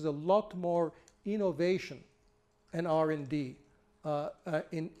induces a lot more innovation and R&D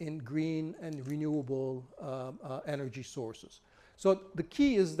in green and renewable energy sources. So the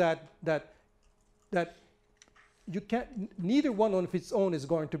key is that you can't, neither one on its own is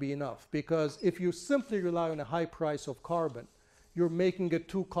going to be enough, because if you simply rely on a high price of carbon, you're making it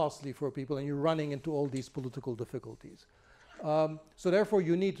too costly for people and you're running into all these political difficulties. So therefore,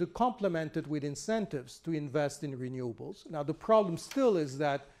 you need to complement it with incentives to invest in renewables. Now, the problem still is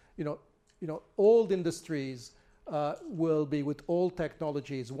that, old industries will be with old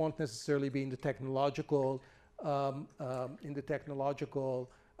technologies, won't necessarily be in the technological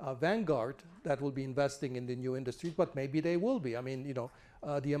vanguard that will be investing in the new industries, but maybe they will be. I mean,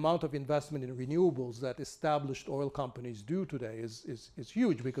 the amount of investment in renewables that established oil companies do today is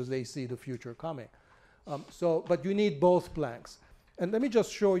huge because they see the future coming. But you need both planks. And let me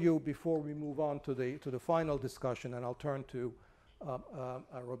just show you before we move on to the final discussion, and I'll turn to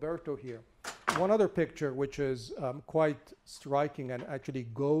Roberto here. One other picture which is quite striking and actually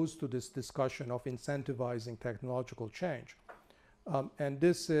goes to this discussion of incentivizing technological change. And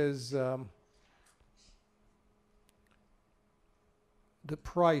this is the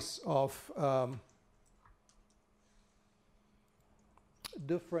price of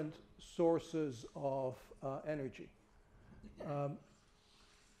different sources of energy.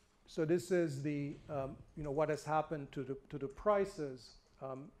 So this is the what has happened to the prices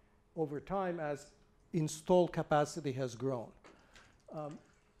over time as installed capacity has grown.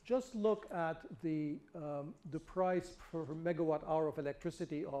 Just look at the price per megawatt hour of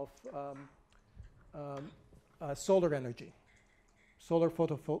electricity of solar energy, solar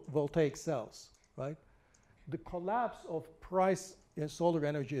photovoltaic cells, right? The collapse of price in solar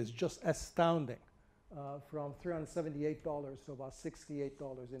energy is just astounding, from $378 to about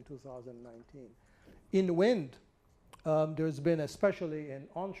 $68 in 2019. In wind, there's been, especially in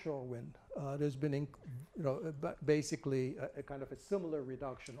onshore wind, there's been basically a kind of a similar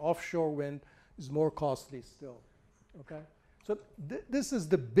reduction. Offshore wind is more costly still, okay? So this is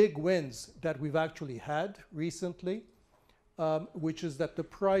the big wins that we've actually had recently, which is that the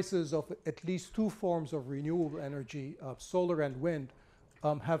prices of at least two forms of renewable energy, solar and wind,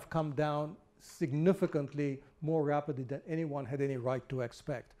 have come down significantly more rapidly than anyone had any right to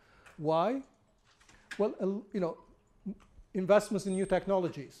expect. Why? Well, investments in new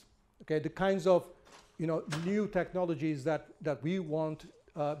technologies, okay? The kinds of, new technologies that we want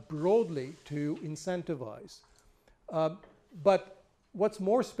broadly to incentivize. But what's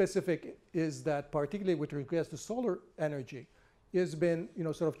more specific is that, particularly with regards to solar energy, has been,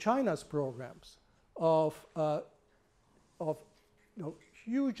 sort of China's programs of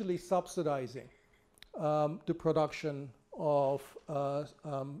hugely subsidizing the production of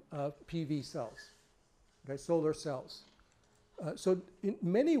PV cells, okay, solar cells. So in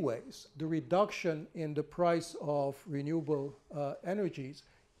many ways, the reduction in the price of renewable energies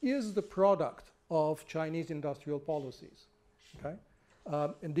is the product of Chinese industrial policies, okay?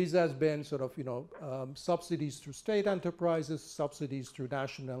 And this has been sort of, subsidies through state enterprises, subsidies through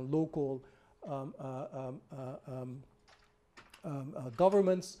national and local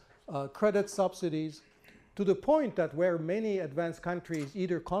governments, credit subsidies. to the point that where many advanced countries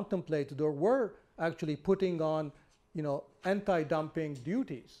either contemplated or were actually putting on, anti-dumping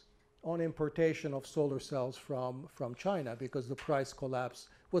duties on importation of solar cells from China, because the price collapse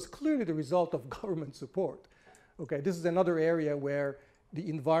was clearly the result of government support. Okay, this is another area where the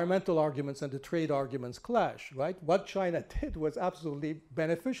environmental arguments and the trade arguments clash, right? What China did was absolutely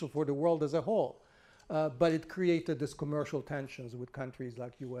beneficial for the world as a whole, but it created this commercial tensions with countries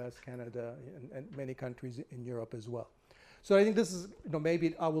like US, Canada, and many countries in Europe as well. So I think this is,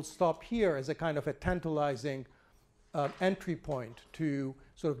 maybe I will stop here as a kind of a tantalizing entry point to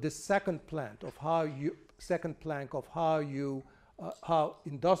sort of this second plank of how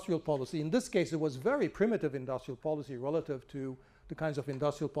industrial policy, in this case it was very primitive industrial policy relative to the kinds of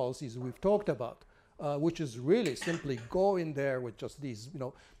industrial policies we've talked about, which is really simply go in there with just these,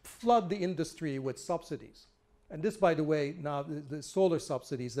 flood the industry with subsidies. And this, by the way, now the solar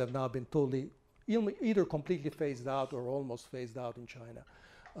subsidies have now been totally either completely phased out or almost phased out in China.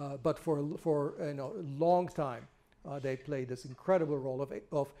 But for a long time, they played this incredible role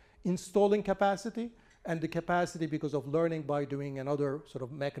of installing capacity, and the capacity, because of learning by doing and other sort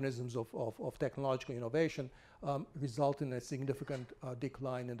of mechanisms of technological innovation, result in a significant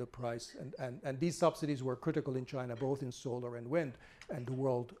decline in the price. And these subsidies were critical in China, both in solar and wind, and the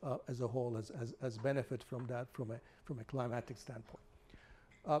world as a whole has benefit from that from a climatic standpoint.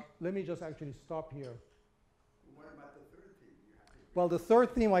 Let me just actually stop here. What about the third theme? Well, the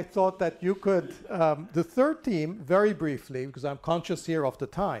third theme, I thought that you could, the third theme, very briefly, because I'm conscious here of the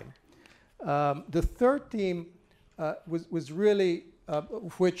time. The third theme was really,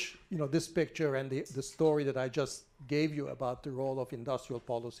 which, this picture and the story that I just gave you about the role of industrial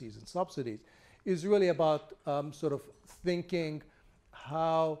policies and subsidies is really about sort of thinking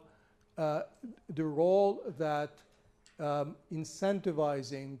how the role that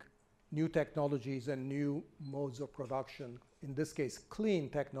incentivizing new technologies and new modes of production, in this case clean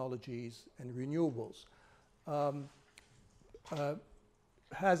technologies and renewables,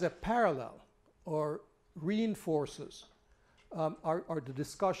 has a parallel or reinforces are the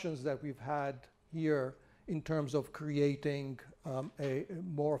discussions that we've had here in terms of creating a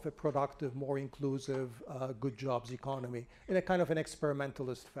more of a productive, more inclusive, good jobs economy in a kind of an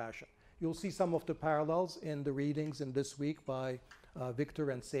experimentalist fashion. You'll see some of the parallels in the readings in this week by Victor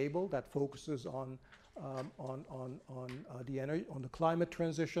and Sable that focuses on the climate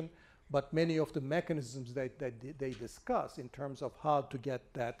transition. But many of the mechanisms that they discuss in terms of how to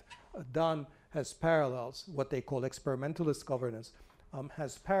get that done has parallels. What they call experimentalist governance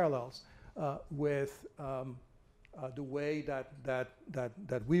has parallels with the way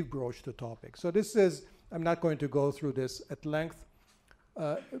that we've broached the topic. So this is, I'm not going to go through this at length,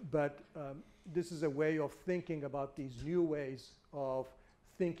 but this is a way of thinking about these new ways of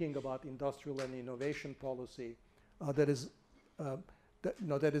thinking about industrial and innovation policy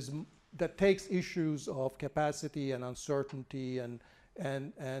that takes issues of capacity and uncertainty and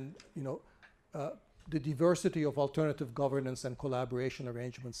the diversity of alternative governance and collaboration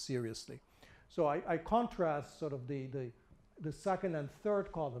arrangements seriously. So I contrast sort of the second and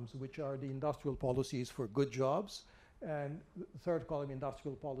third columns, which are the industrial policies for good jobs, and the third column,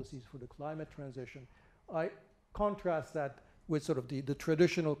 industrial policies for the climate transition. I contrast that with sort of the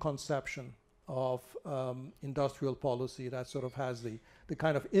traditional conception of industrial policy that sort of has the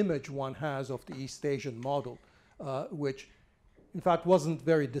kind of image one has of the East Asian model, which in fact wasn't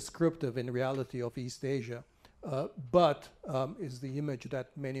very descriptive in reality of East Asia, but is the image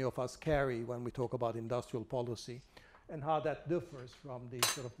that many of us carry when we talk about industrial policy, and how that differs from the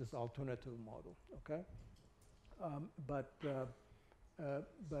sort of this alternative model, okay?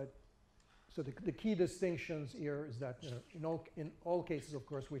 So the key distinctions here is that in all cases, of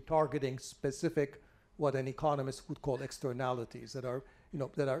course, we're targeting specific, what an economist would call externalities that are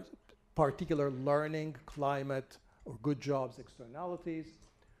particular learning, climate, or good jobs externalities.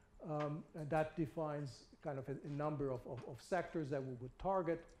 And that defines kind of a number of sectors that we would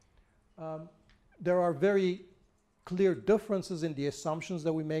target. There are very clear differences in the assumptions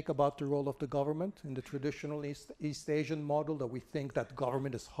that we make about the role of the government in the traditional East Asian model, that we think that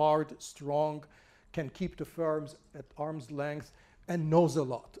government is hard, strong, can keep the firms at arm's length, and knows a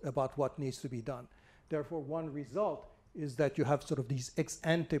lot about what needs to be done. Therefore, one result is that you have sort of these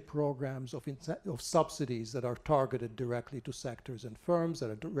ex-ante programs of subsidies that are targeted directly to sectors and firms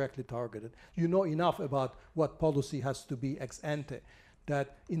that are directly targeted. You know enough about what policy has to be ex-ante,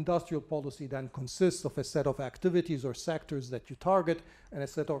 that industrial policy then consists of a set of activities or sectors that you target and a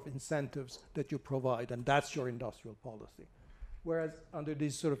set of incentives that you provide, and that's your industrial policy. Whereas under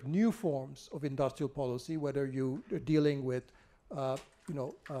these sort of new forms of industrial policy, whether you are dealing with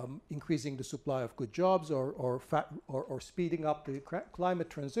increasing the supply of good jobs or speeding up the climate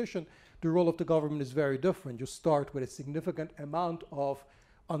transition, the role of the government is very different. You start with a significant amount of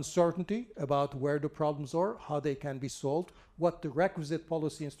uncertainty about where the problems are, how they can be solved, what the requisite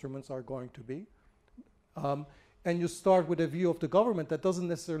policy instruments are going to be. And you start with a view of the government that doesn't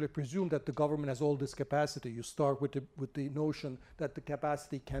necessarily presume that the government has all this capacity. You start with the notion that the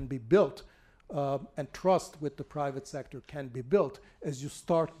capacity can be built, and trust with the private sector can be built as you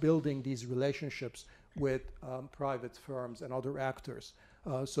start building these relationships with private firms and other actors.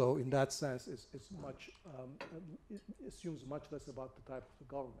 So in that sense, it assumes much less about the type of the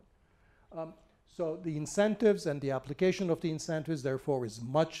government. So the incentives and the application of the incentives, therefore, is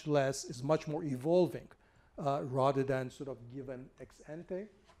much more evolving rather than sort of given ex ante.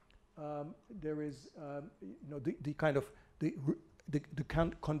 There is, the kind of the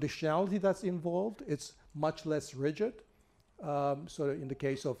conditionality that's involved. It's much less rigid. So in the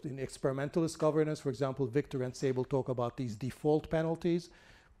case of the experimentalist governance, for example, Victor and Sable talk about these default penalties,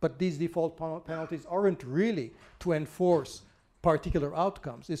 but these default penalties aren't really to enforce particular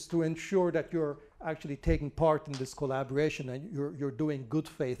outcomes. It's to ensure that you're actually taking part in this collaboration and you're doing good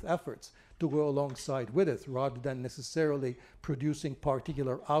faith efforts to go alongside with it, rather than necessarily producing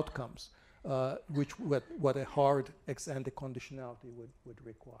particular outcomes, what a hard ex ante conditionality would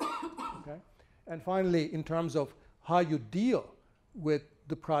require. Okay? And finally, in terms of how you deal with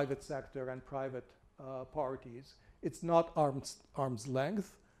the private sector and private parties, it's not arm's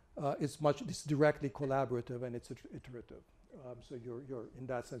length. It's directly collaborative and it's iterative. So you're in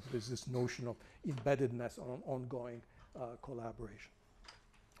that sense, there's this notion of embeddedness on ongoing collaboration.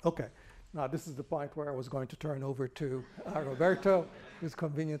 Okay, now this is the point where I was going to turn over to Roberto, who's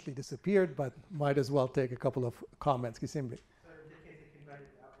conveniently disappeared, but might as well take a couple of comments. Kisimbi. So in this case, I can write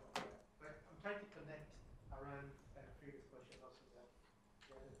it out. But I'm trying to connect around the previous question also that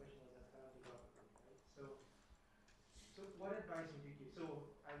the other question was asked around the government, right? So what advice would you give? So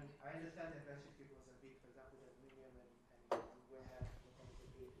I understand the advice you give was a bit, for example, the medium and where the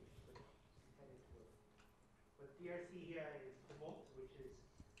debate is headed towards. But DRC here is Cobalt, which is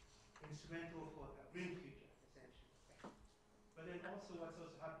instrumental for a green future, essentially. But then also what's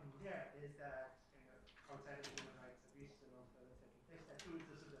also happening there is that outside of human rights abuses and all that taking place, that too is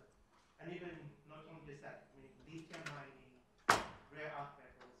also and even not only just that, I mean, lithium mining, rare earth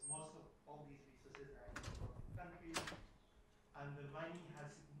metals, most of all these resources are in developing countries, and the mining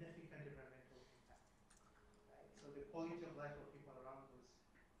has significant environmental impact. Right? So the quality of life of people around those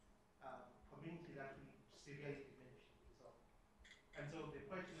communities actually severely diminished as a result. And so the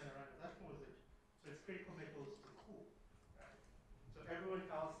question that Aran was asking was that, so it's critical metals to who? Right? So everyone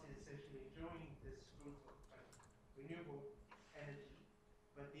else is essentially enjoying this fruit of renewable energy,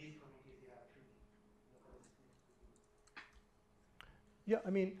 but these communities here are truly, what is Yeah, I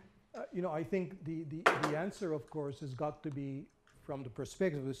mean, I think the answer, of course, has got to be, from the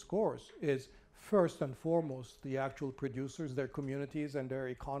perspective of this course, is first and foremost the actual producers, their communities, and their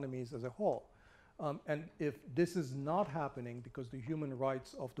economies as a whole. And if this is not happening because the human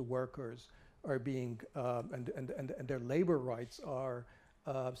rights of the workers are being, and their labor rights are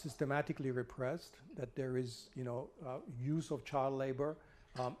systematically repressed, that there is, use of child labor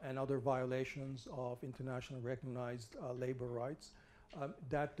and other violations of internationally recognized labor rights,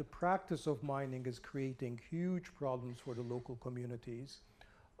 that the practice of mining is creating huge problems for the local communities,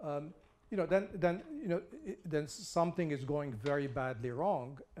 then something is going very badly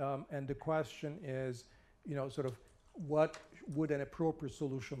wrong, and the question is, sort of what would an appropriate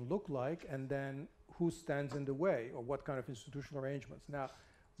solution look like, and then who stands in the way, or what kind of institutional arrangements. Now,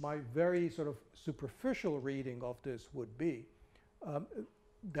 my very sort of superficial reading of this would be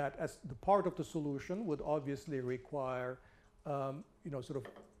that as the part of the solution would obviously require sort of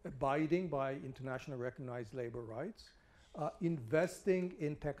abiding by internationally recognized labor rights, investing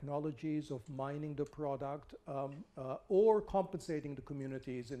in technologies of mining the product, or compensating the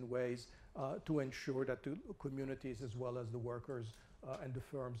communities in ways to ensure that the communities as well as the workers and the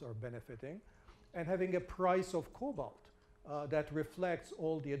firms are benefiting, and having a price of cobalt that reflects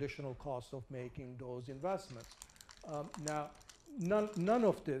all the additional costs of making those investments. Now, none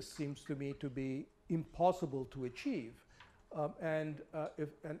of this seems to me to be impossible to achieve. And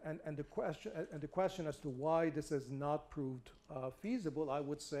the question as to why this has not proved feasible, I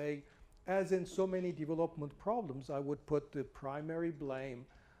would say, as in so many development problems, I would put the primary blame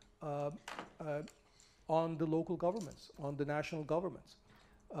on the local governments, on the national governments,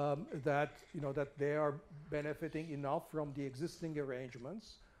 that they are benefiting enough from the existing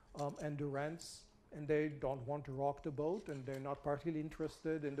arrangements and the rents, and they don't want to rock the boat, and they're not particularly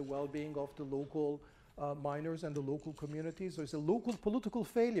interested in the well-being of the local miners and the local communities. So it's a local political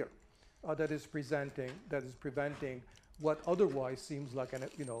failure that is preventing what otherwise seems like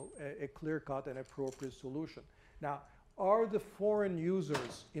a clear-cut and appropriate solution. Now, are the foreign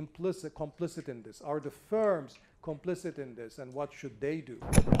users complicit in this? Are the firms complicit in this, and what should they do?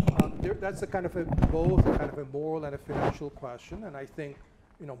 That's both a kind of a moral and a financial question, and I think,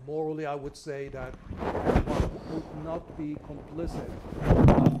 morally, I would say that one would not be complicit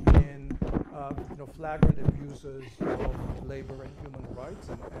in flagrant abuses of labor and human rights,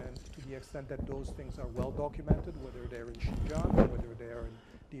 and to the extent that those things are well documented, whether they're in Xinjiang or whether they're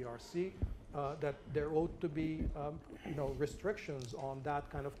in DRC, that there ought to be restrictions on that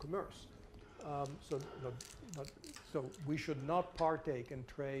kind of commerce. So we should not partake in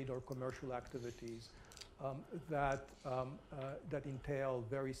trade or commercial activities that entail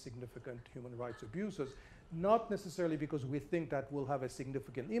very significant human rights abuses, not necessarily because we think that will have a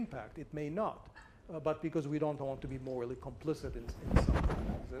significant impact. It may not, but because we don't want to be morally complicit in something.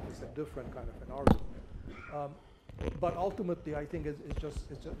 It's a different kind of an argument. But ultimately, I think it's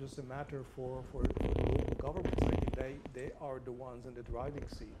just a matter for the local governments. I think they are the ones in the driving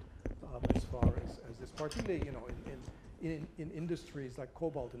seat as far as this, particularly in industries like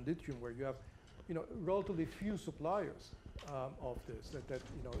cobalt and lithium, where you have relatively few suppliers of this.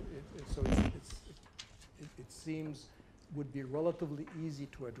 So it seems would be relatively easy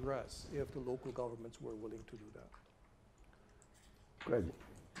to address if the local governments were willing to do that. Good.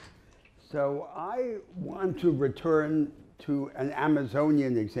 So I want to return to an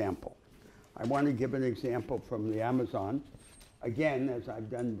Amazonian example. I want to give an example from the Amazon, again, as I've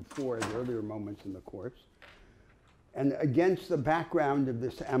done before at earlier moments in the course. And against the background of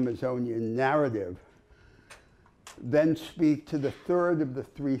this Amazonian narrative, then speak to the third of the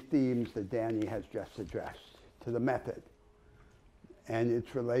three themes that Danny has just addressed, to the method and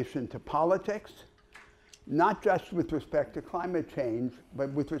its relation to politics, not just with respect to climate change,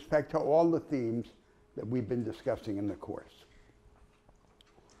 but with respect to all the themes that we've been discussing in the course.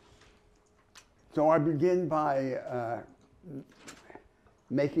 So I begin by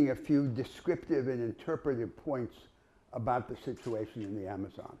making a few descriptive and interpretive points about the situation in the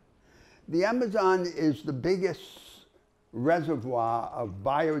Amazon. The Amazon is the biggest reservoir of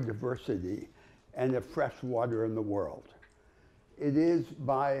biodiversity and of fresh water in the world. It is,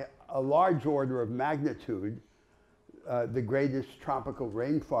 by a large order of magnitude, the greatest tropical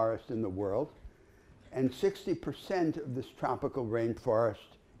rainforest in the world, and 60% of this tropical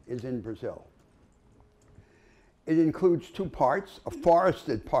rainforest is in Brazil. It includes two parts, a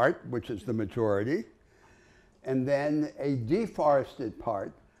forested part, which is the majority, and then a deforested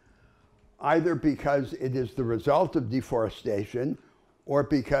part, either because it is the result of deforestation or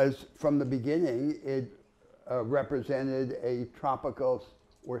because from the beginning it represented a tropical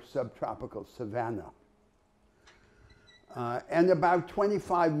or subtropical savanna. And about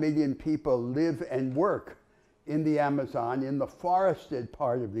 25 million people live and work in the Amazon, in the forested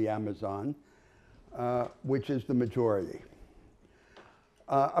part of the Amazon, which is the majority.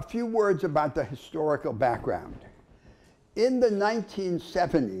 A few words about the historical background. In the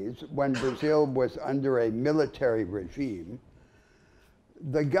 1970s, when Brazil was under a military regime,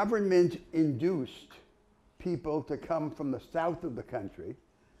 the government induced people to come from the south of the country,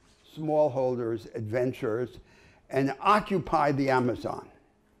 smallholders, adventurers, and occupy the Amazon.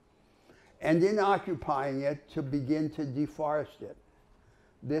 And in occupying it, to begin to deforest it.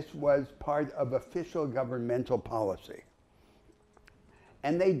 This was part of official governmental policy.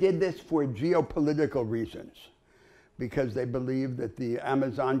 And they did this for geopolitical reasons, because they believed that the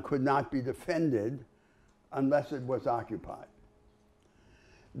Amazon could not be defended unless it was occupied.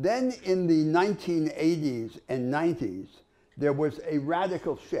 Then in the 1980s and 90s, there was a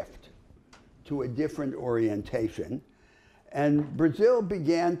radical shift to a different orientation, and Brazil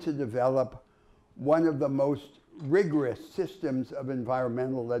began to develop one of the most rigorous systems of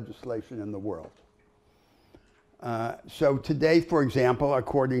environmental legislation in the world. So today, for example,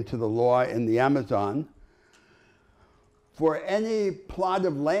 according to the law in the Amazon, for any plot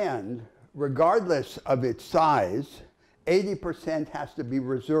of land, regardless of its size, 80% has to be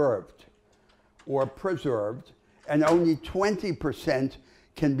reserved or preserved, and only 20%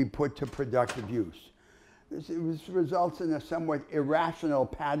 can be put to productive use. This results in a somewhat irrational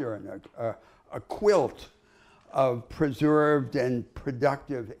pattern, a quilt of preserved and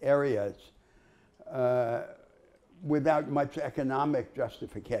productive areas without much economic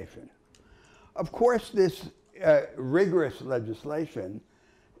justification. Of course, this rigorous legislation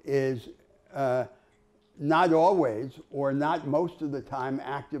is not always, or not most of the time,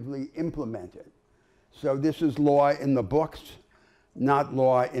 actively implemented. So this is law in the books, not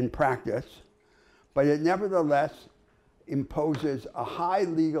law in practice. but it nevertheless imposes a high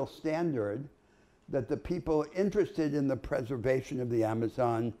legal standard that the people interested in the preservation of the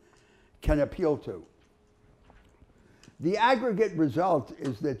Amazon can appeal to. The aggregate result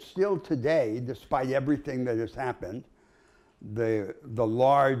is that still today, despite everything that has happened, the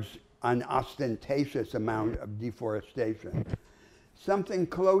large, unostentatious amount of deforestation, something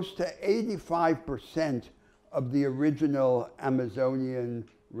close to 85% of the original Amazonian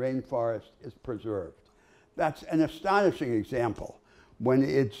rainforest is preserved. That's an astonishing example when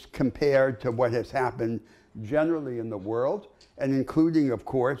it's compared to what has happened generally in the world, and including, of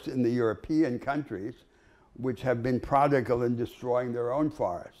course, in the European countries, which have been prodigal in destroying their own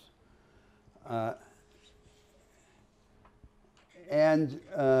forests.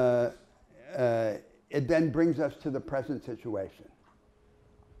 It then brings us to the present situation.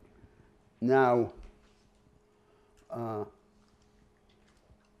 Now,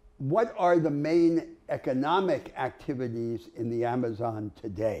 what are the main economic activities in the Amazon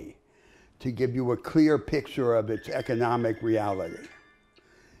today, to give you a clear picture of its economic reality?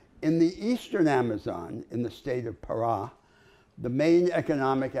 In the eastern Amazon, in the state of Pará, the main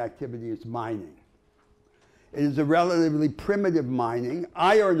economic activity is mining. It is a relatively primitive mining.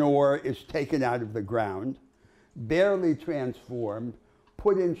 Iron ore is taken out of the ground, barely transformed,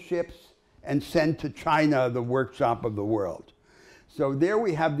 put in ships, and sent to China, the workshop of the world. So there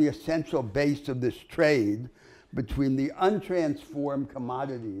we have the essential base of this trade between the untransformed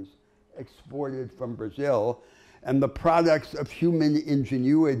commodities exported from Brazil and the products of human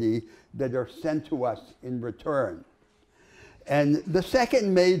ingenuity that are sent to us in return. And the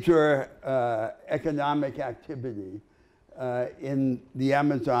second major economic activity in the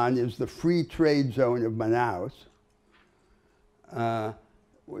Amazon is the free trade zone of Manaus.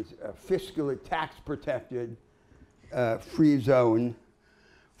 Was a fiscally tax-protected free zone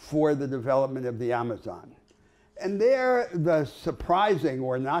for the development of the Amazon. And there, the surprising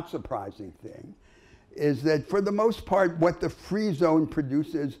or not surprising thing is that for the most part, what the free zone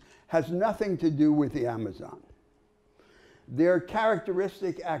produces has nothing to do with the Amazon. Their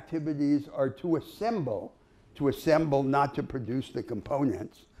characteristic activities are to assemble, not to produce the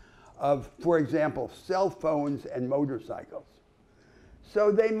components of, for example, cell phones and motorcycles.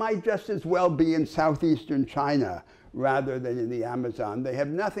 So they might just as well be in southeastern China rather than in the Amazon. They have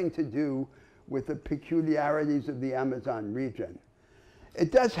nothing to do with the peculiarities of the Amazon region.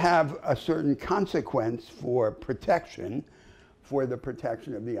 It does have a certain consequence for protection, for the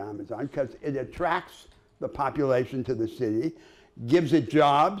protection of the Amazon, because it attracts the population to the city, gives it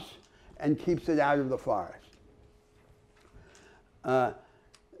jobs, and keeps it out of the forest.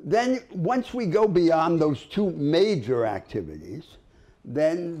 Then once we go beyond those two major activities,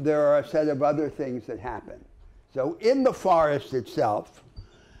 then there are a set of other things that happen. So in the forest itself,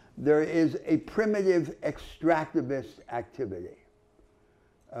 there is a primitive extractivist activity.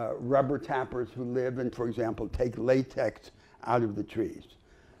 Rubber tappers who live and, for example, take latex out of the trees.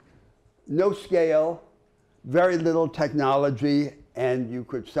 No scale, very little technology, and you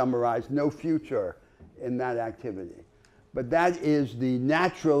could summarize no future in that activity. But that is the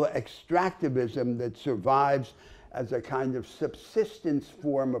natural extractivism that survives as a kind of subsistence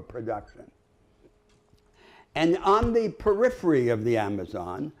form of production. And on the periphery of the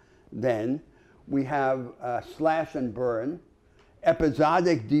Amazon, then, we have slash and burn,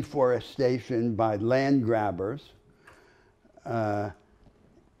 episodic deforestation by land grabbers, and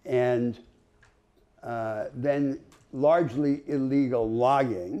then largely illegal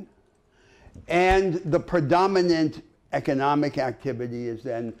logging. And the predominant economic activity is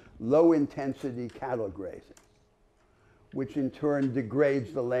then low-intensity cattle grazing, which in turn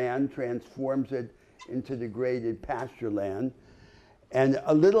degrades the land, transforms it into degraded pasture land, and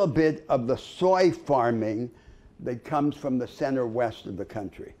a little bit of the soy farming that comes from the center-west of the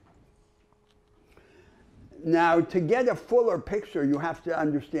country. Now, to get a fuller picture, you have to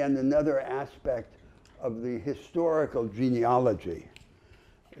understand another aspect of the historical genealogy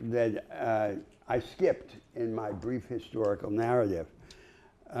that I skipped in my brief historical narrative.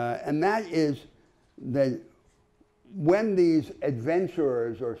 And that is that when these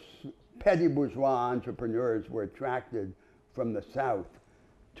adventurers or petty bourgeois entrepreneurs were attracted from the south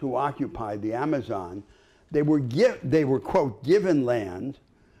to occupy the Amazon, they were, quote, given land,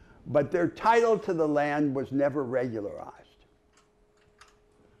 but their title to the land was never regularized.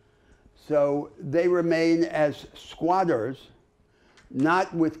 So they remain as squatters,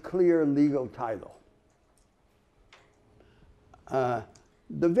 not with clear legal title.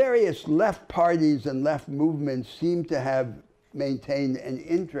 The various left parties and left movements seem to have maintained an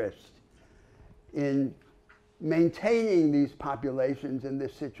interest in maintaining these populations in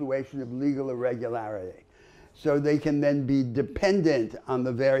this situation of legal irregularity. So they can then be dependent on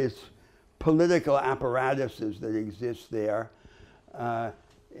the various political apparatuses that exist there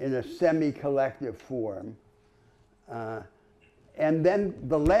in a semi-collective form. And then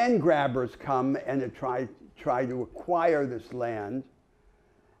the land grabbers come and try to acquire this land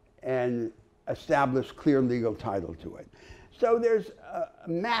and establish clear legal title to it. So there's a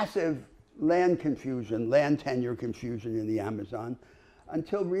massive land confusion, land tenure confusion in the Amazon.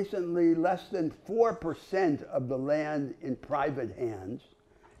 Until recently, less than 4% of the land in private hands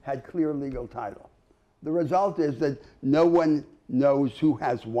had clear legal title. The result is that no one knows who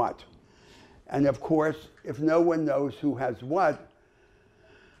has what. And of course, if no one knows who has what,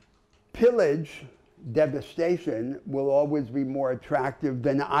 pillage, devastation, will always be more attractive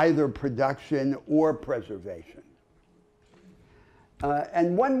than either production or preservation.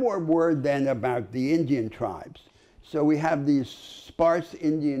 And one more word then about the Indian tribes. So we have these sparse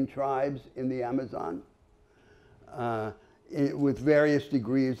Indian tribes in the Amazon with various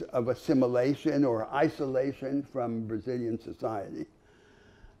degrees of assimilation or isolation from Brazilian society.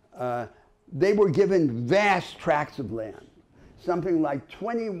 They were given vast tracts of land. Something like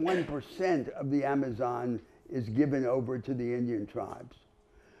 21% of the Amazon is given over to the Indian tribes.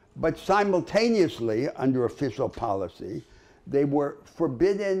 But simultaneously, under official policy, they were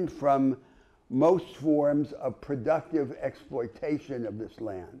forbidden from most forms of productive exploitation of this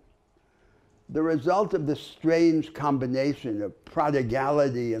land. The result of this strange combination of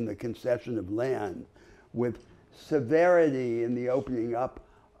prodigality in the concession of land with severity in the opening up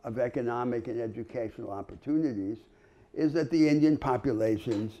of economic and educational opportunities is that the Indian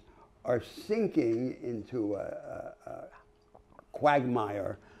populations are sinking into a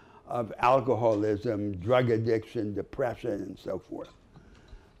quagmire of alcoholism, drug addiction, depression, and so forth.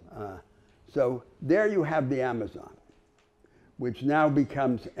 So there you have the Amazon, which now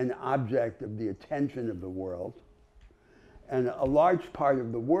becomes an object of the attention of the world. And a large part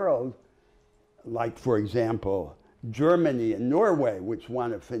of the world, like, for example, Germany and Norway, which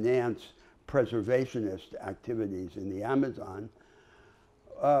want to finance preservationist activities in the Amazon,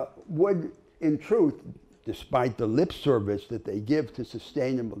 would, in truth, despite the lip service that they give to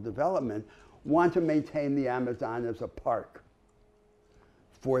sustainable development, want to maintain the Amazon as a park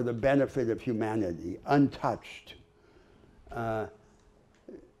for the benefit of humanity, untouched. And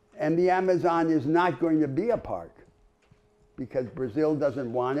the Amazon is not going to be a park because Brazil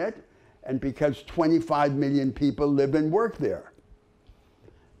doesn't want it and because 25 million people live and work there.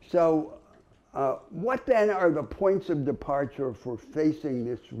 So what then are the points of departure for facing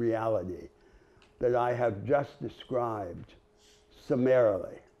this reality that I have just described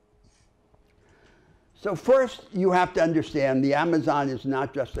summarily? So first, you have to understand the Amazon is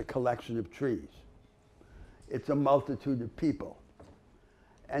not just a collection of trees. It's a multitude of people.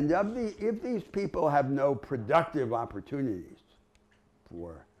 And if these people have no productive opportunities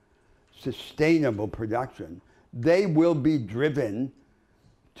for sustainable production, they will be driven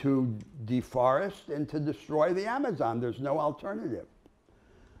to deforest and to destroy the Amazon. There's no alternative.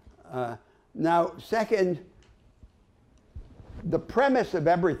 Now, second, the premise of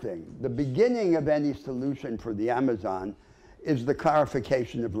everything, the beginning of any solution for the Amazon, is the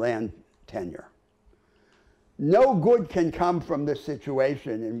clarification of land tenure. No good can come from this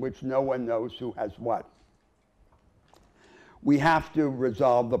situation in which no one knows who has what. We have to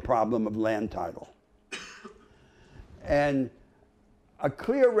resolve the problem of land title. And a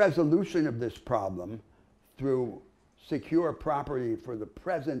clear resolution of this problem through secure property for the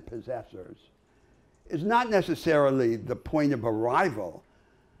present possessors is not necessarily the point of arrival,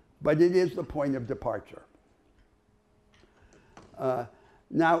 but it is the point of departure.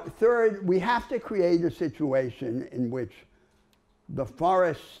 Now, third, we have to create a situation in which the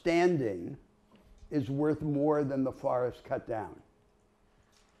forest standing is worth more than the forest cut down.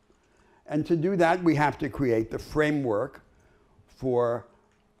 And to do that, we have to create the framework for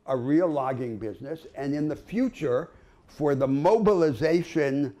a real logging business, and in the future, for the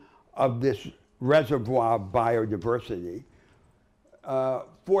mobilization of this reservoir of biodiversity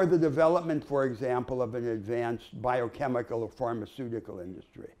for the development, for example, of an advanced biochemical or pharmaceutical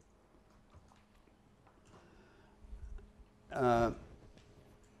industry.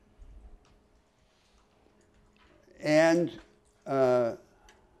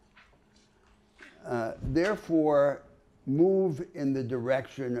 Therefore, move in the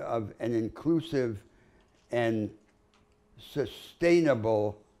direction of an inclusive and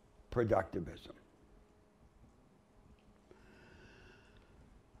sustainable productivism.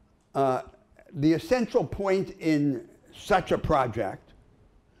 The essential point in such a project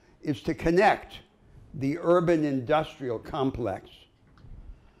is to connect the urban industrial complex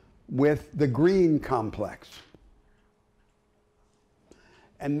with the green complex.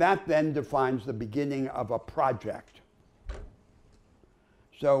 And that then defines the beginning of a project.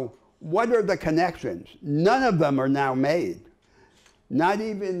 So what are the connections? None of them are now made. Not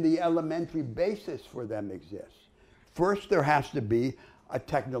even the elementary basis for them exists. First, there has to be a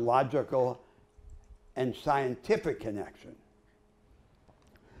technological and scientific connection.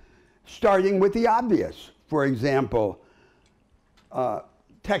 Starting with the obvious. For example,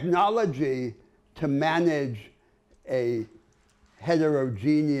 technology to manage a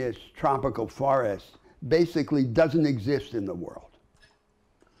heterogeneous tropical forest basically doesn't exist in the world.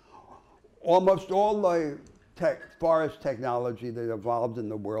 Almost all the forest technology that evolved in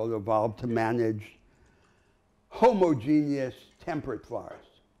the world evolved to manage homogeneous temperate forests.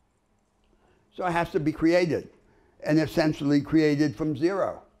 So it has to be created, and essentially created from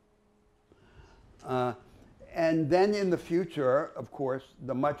zero. And then in the future, of course,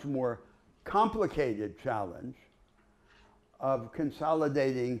 the much more complicated challenge of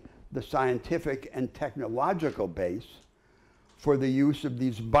consolidating the scientific and technological base for the use of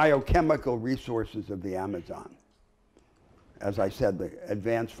these biochemical resources of the Amazon. As I said, the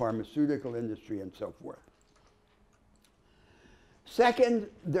advanced pharmaceutical industry and so forth. Second,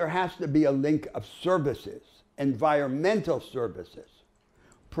 there has to be a link of services, environmental services,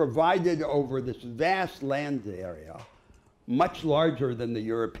 provided over this vast land area, much larger than the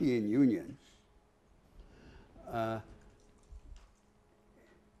European Union,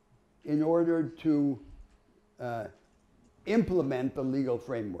 in order to implement the legal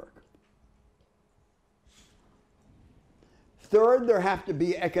framework. Third, there have to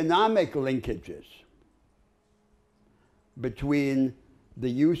be economic linkages between the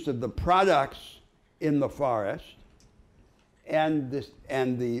use of the products in the forest and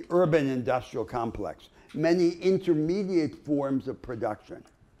the urban industrial complex, many intermediate forms of production.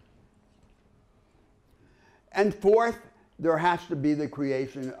 And fourth, there has to be the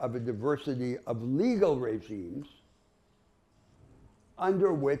creation of a diversity of legal regimes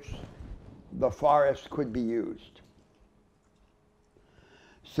under which the forest could be used.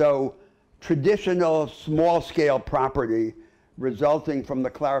 So traditional small-scale property resulting from the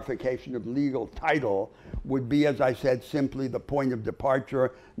clarification of legal title would be, as I said, simply the point of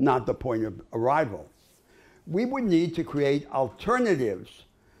departure, not the point of arrival. We would need to create alternatives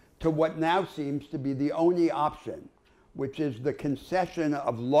to what now seems to be the only option, which is the concession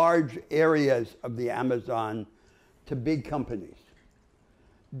of large areas of the Amazon to big companies.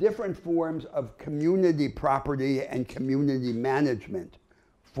 Different forms of community property and community management,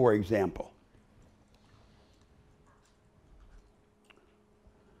 for example.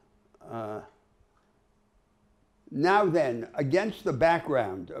 Now then, against the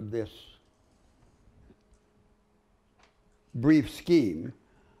background of this brief scheme,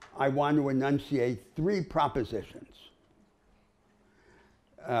 I want to enunciate three propositions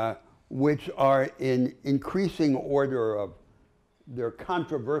which are in increasing order of their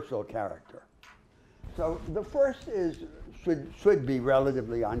controversial character. So the first should be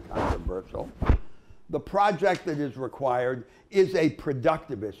relatively uncontroversial. The project that is required is a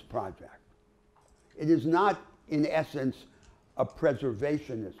productivist project. It is not, in essence, a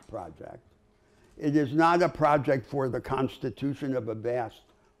preservationist project. It is not a project for the constitution of a vast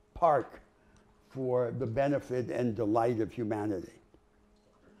park for the benefit and delight of humanity.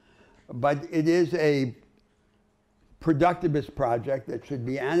 But it is a productivist project that should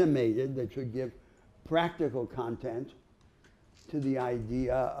be animated, that should give practical content to the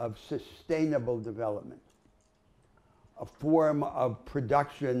idea of sustainable development, a form of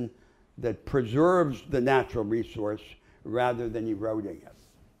production that preserves the natural resource rather than eroding it.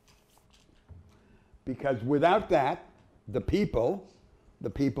 Because without that, the people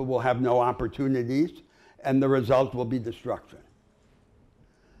will have no opportunities, and the result will be destruction.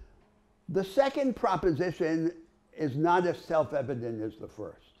 The second proposition is not as self-evident as the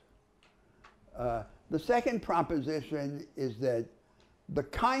first. The second proposition is that the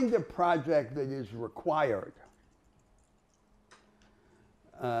kind of project that is required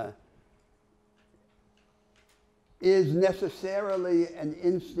is necessarily an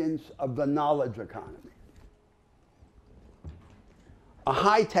instance of the knowledge economy. A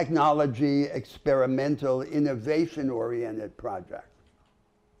high technology, experimental, innovation-oriented project.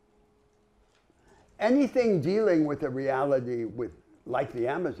 Anything dealing with a reality like the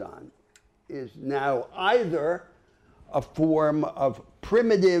Amazon is now either a form of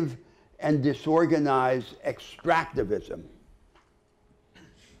primitive and disorganized extractivism,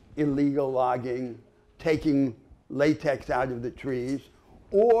 illegal logging, taking latex out of the trees,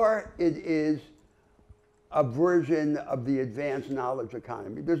 or it is a version of the advanced knowledge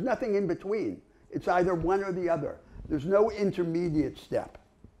economy. There's nothing in between. It's either one or the other. There's no intermediate step.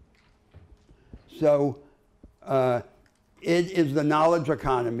 So it is the knowledge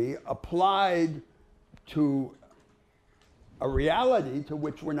economy applied to a reality to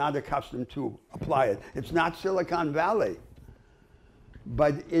which we're not accustomed to apply it. It's not Silicon Valley,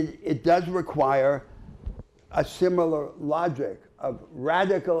 but it does require a similar logic of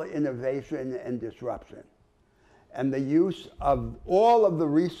radical innovation and disruption, and the use of all of the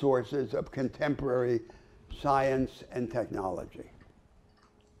resources of contemporary science and technology.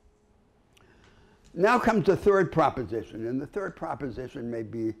 Now comes the third proposition, and the third proposition may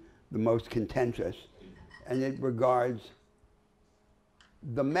be the most contentious, and it regards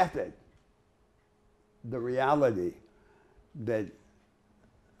the method, the reality that,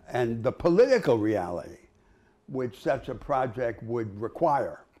 and the political reality which such a project would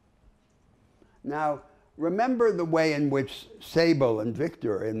require. Now, remember the way in which Sable and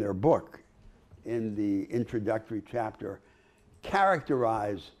Victor, in their book, in the introductory chapter,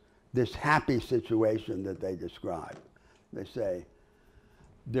 characterize this happy situation that they describe. They say,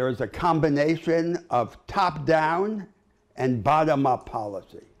 there is a combination of top-down and bottom-up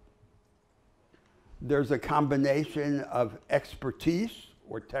policy. There's a combination of expertise,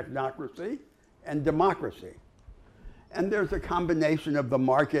 or technocracy, and democracy. And there's a combination of the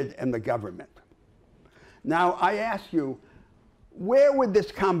market and the government. Now, I ask you, where would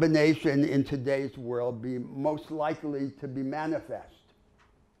this combination in today's world be most likely to be manifest?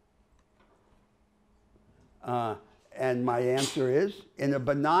 And my answer is, in a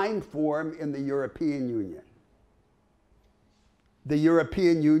benign form, in the European Union. The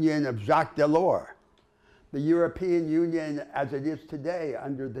European Union of Jacques Delors. The European Union as it is today,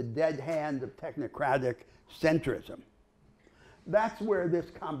 under the dead hand of technocratic centrism. That's where this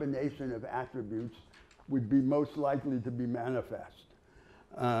combination of attributes would be most likely to be manifest.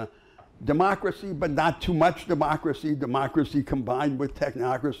 Democracy, but not too much democracy. Democracy combined with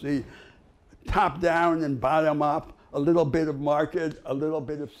technocracy. Top down and bottom up. A little bit of market, a little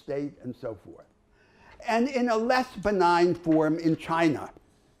bit of state, and so forth. And in a less benign form in China.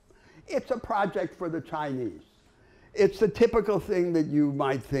 It's a project for the Chinese. It's the typical thing that you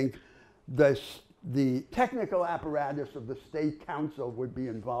might think the technical apparatus of the state council would be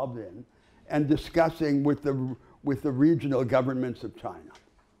involved in and discussing with the regional governments of China.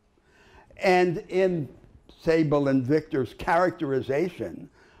 And in Sable and Victor's characterization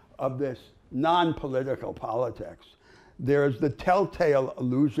of this non-political politics, there's the telltale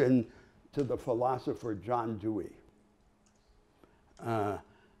allusion to the philosopher John Dewey,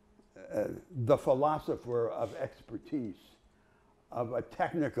 the philosopher of expertise, of a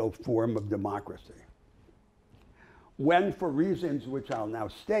technical form of democracy. When, for reasons which I'll now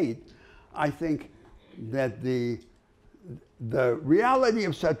state, I think that the reality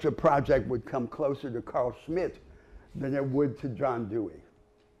of such a project would come closer to Carl Schmitt than it would to John Dewey.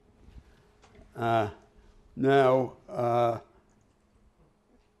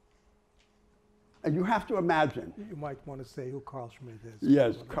 And you have to imagine. You might want to say who Carl Schmitt is.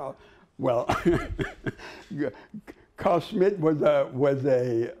 Yes, Carl. Well, Carl Schmitt was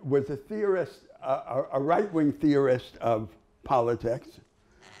a theorist, a right-wing theorist of politics.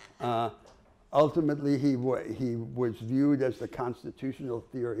 Ultimately, he was viewed as the constitutional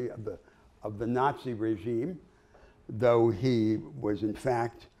theory of the Nazi regime, though he was in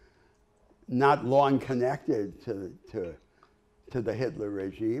fact not long connected to the Hitler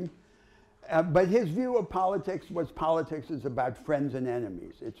regime. But his view of politics is about friends and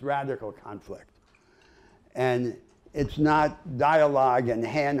enemies. It's radical conflict. And it's not dialogue and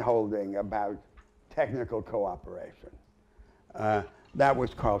hand-holding about technical cooperation. That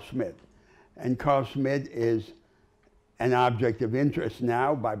was Carl Schmitt. And Carl Schmitt is an object of interest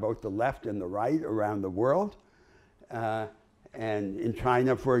now by both the left and the right around the world. And in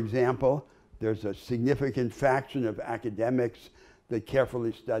China, for example, there's a significant faction of academics that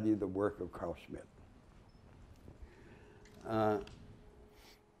carefully study the work of Carl Schmitt.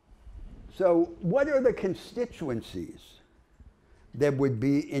 So what are the constituencies that would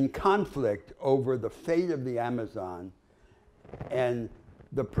be in conflict over the fate of the Amazon and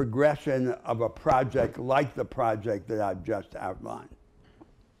the progression of a project like the project that I've just outlined?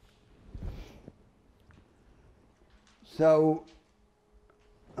 So,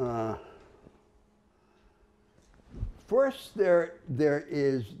 first, there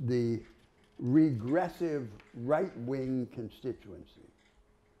is the regressive right-wing constituency,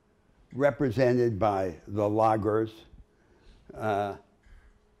 represented by the loggers, the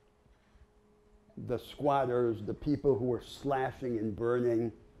squatters, the people who are slashing and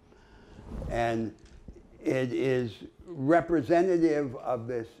burning. And It is representative of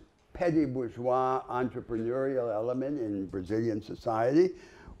this petty bourgeois entrepreneurial element in Brazilian society,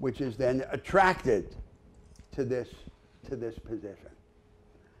 which is then attracted to this position.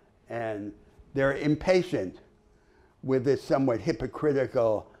 And they're impatient with this somewhat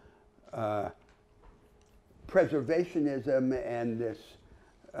hypocritical preservationism and this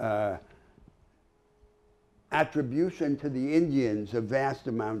attribution to the Indians of vast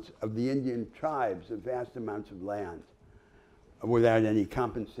amounts of the Indian tribes of vast amounts of land without any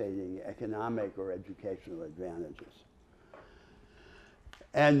compensating economic or educational advantages.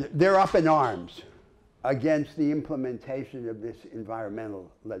 And they're up in arms against the implementation of this environmental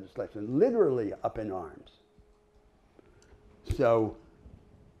legislation, literally up in arms. So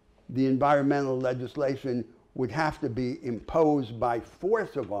the environmental legislation would have to be imposed by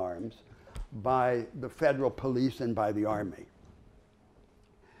force of arms by the federal police and by the army.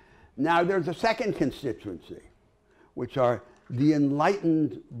 Now there's a second constituency, which are the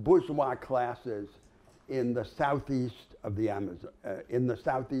enlightened bourgeois classes in the southeast of the Amazon, in the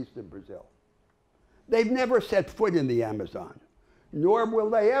southeast of Brazil. They've never set foot in the Amazon, nor will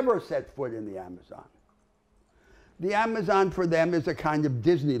they ever set foot in the Amazon. The Amazon for them is a kind of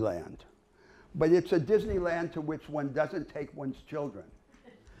Disneyland, but it's a Disneyland to which one doesn't take one's children.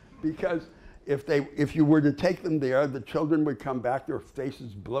 Because if you were to take them there, the children would come back, their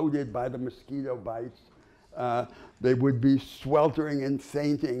faces bloated by the mosquito bites. They would be sweltering and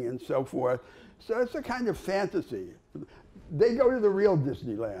fainting and so forth. So it's a kind of fantasy. They go to the real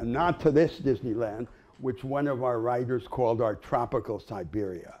Disneyland, not to this Disneyland, which one of our writers called our tropical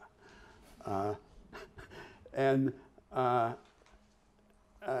Siberia. And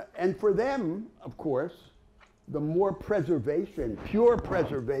for them, of course, the more preservation, pure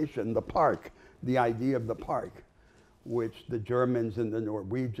preservation, the park, the idea of the park, which the Germans and the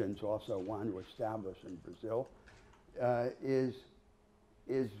Norwegians also want to establish in Brazil, is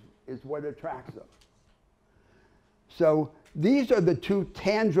what attracts them. So these are the two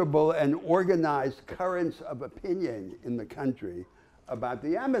tangible and organized currents of opinion in the country about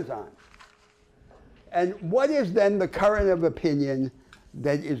the Amazon. And what is then the current of opinion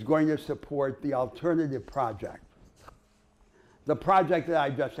that is going to support the alternative project? The project that I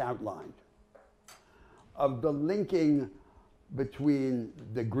just outlined of the linking between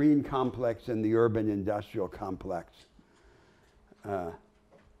the green complex and the urban industrial complex.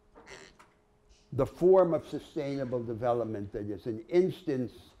 The form of sustainable development that is an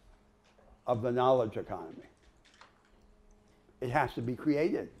instance of the knowledge economy. It has to be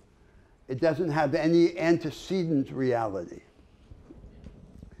created. It doesn't have any antecedent reality.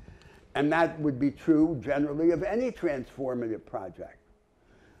 And that would be true generally of any transformative project.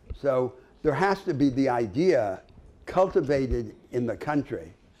 So there has to be the idea cultivated in the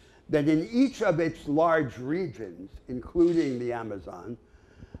country that in each of its large regions, including the Amazon,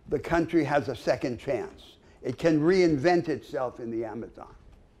 the country has a second chance. It can reinvent itself in the Amazon.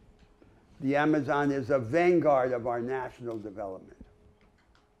 The Amazon is a vanguard of our national development.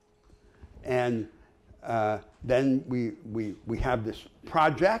 And then we have this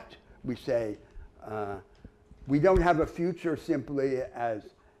project. We say, we don't have a future simply as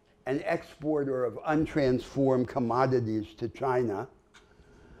an exporter of untransformed commodities to China.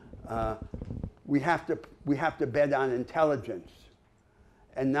 We have to bet on intelligence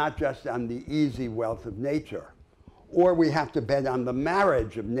and not just on the easy wealth of nature. Or we have to bet on the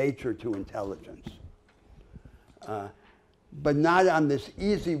marriage of nature to intelligence. But not on this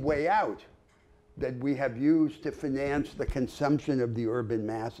easy way out that we have used to finance the consumption of the urban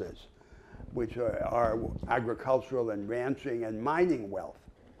masses, which are agricultural and ranching and mining wealth.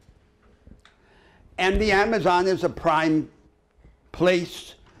 And the Amazon is a prime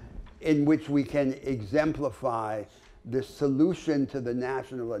place in which we can exemplify the solution to the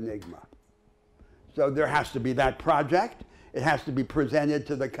national enigma. So there has to be that project. It has to be presented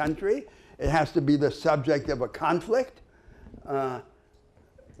to the country. It has to be the subject of a conflict,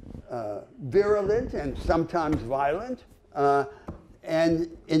 virulent and sometimes violent,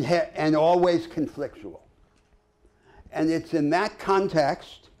 and always conflictual. And it's in that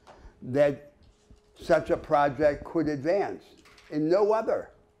context that such a project could advance, in no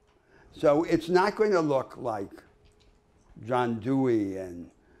other. So it's not going to look like John Dewey and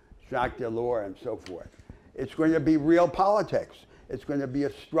Jacques Delors and so forth. It's going to be real politics. It's going to be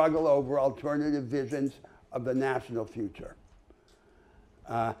a struggle over alternative visions of the national future.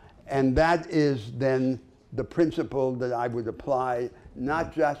 And that is then the principle that I would apply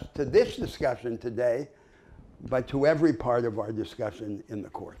not just to this discussion today, but to every part of our discussion in the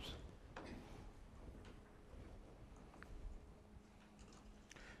course.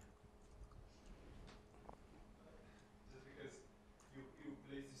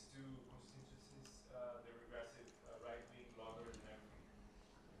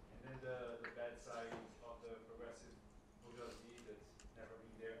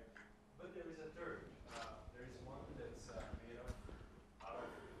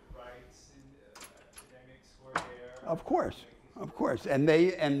 Of course, and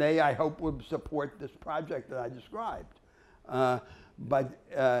they, I hope, will support this project that I described. But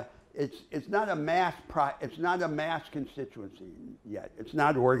it's not a mass constituency yet. It's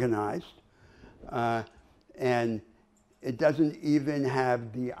not organized, and it doesn't even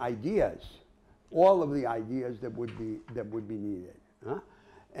have the ideas, all of the ideas that would be needed.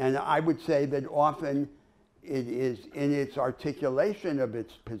 And I would say that often it is in its articulation of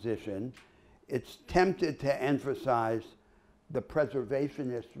its position, it's tempted to emphasize the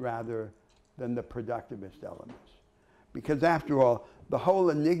preservationist rather than the productivist elements. Because after all, the whole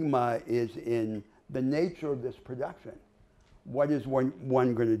enigma is in the nature of this production. What is one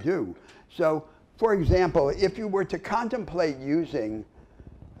going to do? So, for example, if you were to contemplate using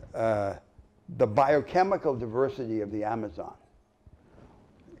the biochemical diversity of the Amazon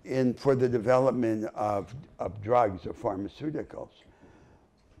for the development of drugs or pharmaceuticals,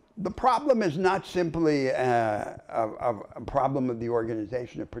 the problem is not simply a problem of the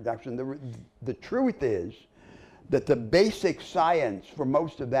organization of production. The truth is that the basic science for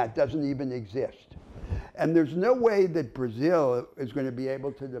most of that doesn't even exist. And there's no way that Brazil is going to be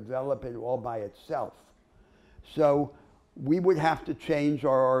able to develop it all by itself. So we would have to change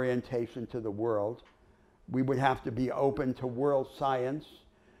our orientation to the world. We would have to be open to world science.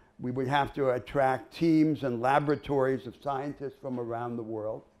 We would have to attract teams and laboratories of scientists from around the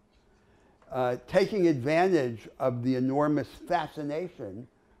world, taking advantage of the enormous fascination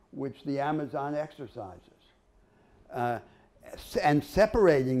which the Amazon exercises, and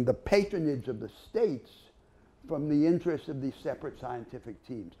separating the patronage of the states from the interests of these separate scientific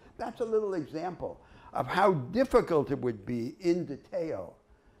teams. That's a little example of how difficult it would be in detail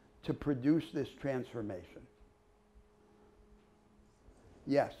to produce this transformation.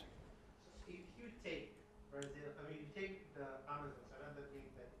 Yes? If you take Brazil, I mean, you take the Amazon, so another thing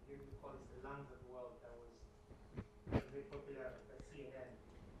that you call is the lungs of the world that was very popular at CNN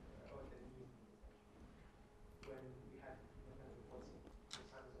or the news when we had different reports of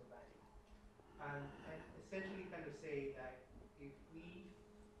the Amazon Valley. And essentially kind of say that if we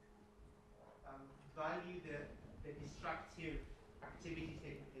value the destructive activity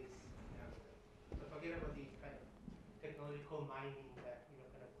taking place in Amazon, so forget about the kind of technological mining that kind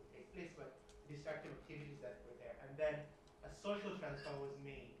of would take place, but destructive activities that were there, and then a social transfer was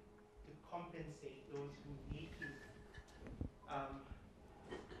made to compensate those who need to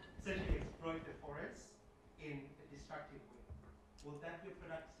essentially exploit the forests in a destructive way. Will that be a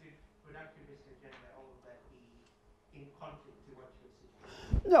productivist agenda, or will that be in conflict to what you're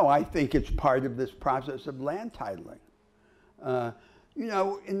saying? No, I think it's part of this process of land titling.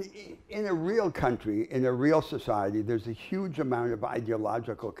 In a real country, in a real society, there's a huge amount of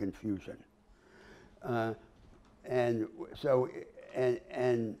ideological confusion. And so,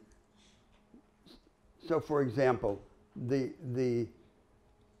 for example, the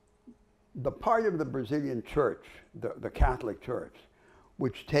part of the Brazilian church, the Catholic Church,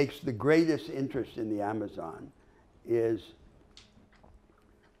 which takes the greatest interest in the Amazon, is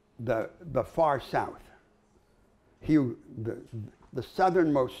the far south, the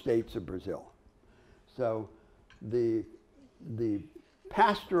southernmost states of Brazil. So the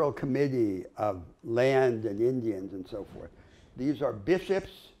pastoral committee of land and Indians and so forth, these are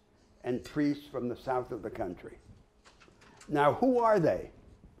bishops and priests from the south of the country. Now, who are they?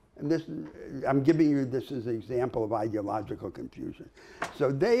 And this, I'm giving you this as an example of ideological confusion.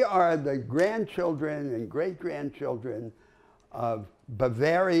 So they are the grandchildren and great-grandchildren of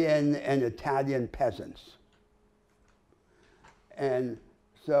Bavarian and Italian peasants. And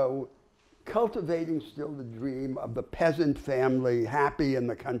so cultivating still the dream of the peasant family happy in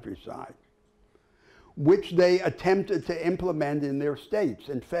the countryside, which they attempted to implement in their states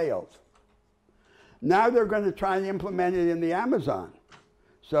and failed. Now they're going to try and implement it in the Amazon.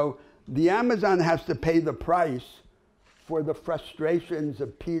 So the Amazon has to pay the price for the frustrations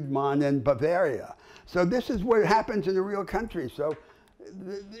of Piedmont and Bavaria. So this is what happens in a real country. So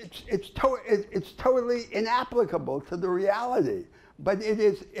it's totally inapplicable to the reality. But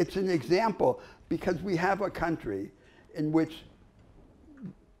it's an example because we have a country in which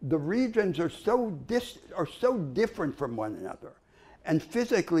the regions are so different from one another and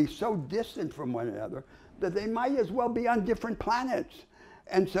physically so distant from one another that they might as well be on different planets.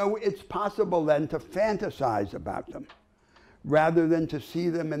 And so it's possible then to fantasize about them rather than to see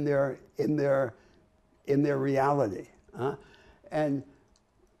them in their reality. And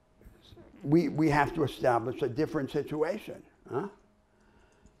we have to establish a different situation.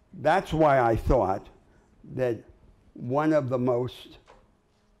 That's why I thought that one of the most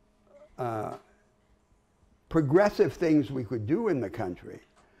progressive things we could do in the country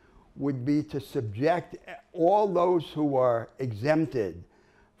would be to subject all those who are exempted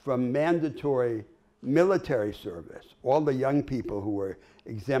from mandatory military service, all the young people who were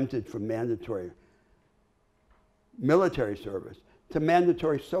exempted from mandatory military service, to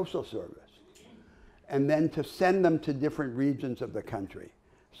mandatory social service, and then to send them to different regions of the country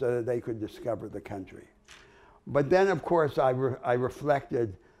so that they could discover the country. But then, of course, I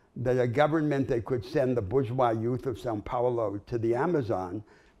reflected that a government that could send the bourgeois youth of Sao Paulo to the Amazon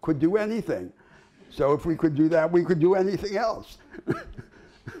could do anything. So if we could do that, we could do anything else.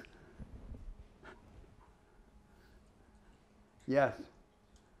 Yes.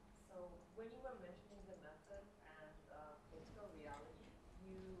 So when you were mentioning the method and political reality,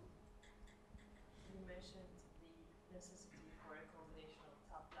 you mentioned the necessity for a combination of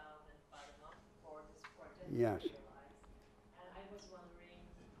top-down and bottom-up for this project Yes. to realize. And I was wondering,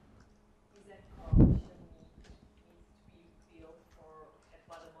 is that coalition needs to be built for a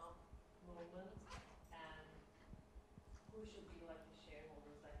bottom-up movement, and who should be like the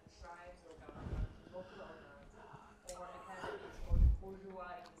shareholders, like the tribes or government, local owners, or academies or the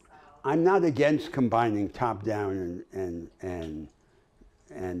bourgeois in the South? I'm not against combining top-down and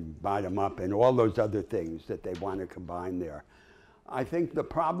bottom-up and all those other things that they want to combine there. I think the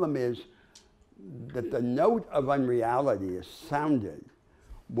problem is that the note of unreality is sounded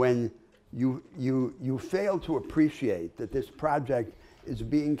when you fail to appreciate that this project is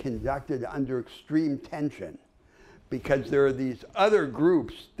being conducted under extreme tension because there are these other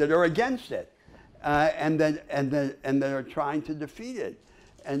groups that are against it and that are trying to defeat it.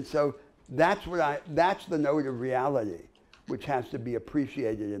 And so that's the note of reality which has to be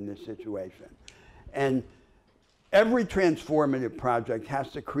appreciated in this situation. And every transformative project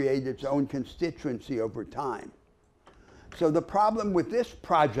has to create its own constituency over time. So the problem with this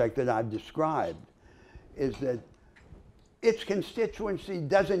project that I've described is that its constituency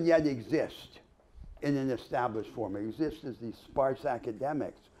doesn't yet exist in an established form. It exists as these sparse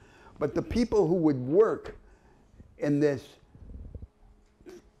academics. But the people who would work in this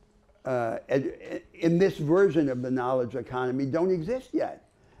version of the knowledge economy don't exist yet.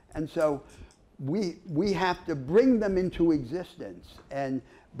 And so we have to bring them into existence,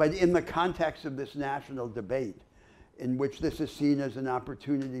 but in the context of this national debate, in which this is seen as an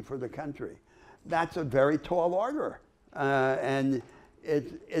opportunity for the country. That's a very tall order. And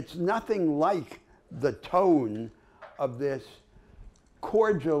it's nothing like the tone of this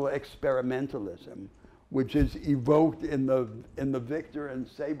cordial experimentalism, which is evoked in the Victor and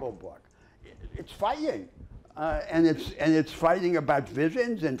Sable book. It's fighting, and it's fighting about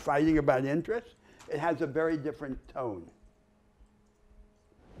visions and fighting about interests. It has a very different tone.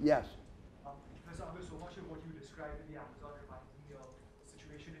 Yes. Professor Amber, so much of what you described in the Amazon reminds me of the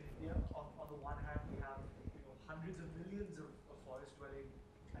situation in India. On the one hand, we have hundreds of millions of forest-dwelling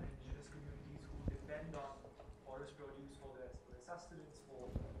and indigenous communities who depend on forest produce for their sustenance, for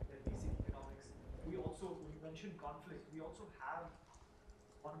their basic economics. We also, when you mentioned conflict, we also have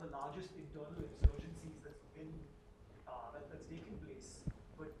one of the largest internal insurgencies that's taken place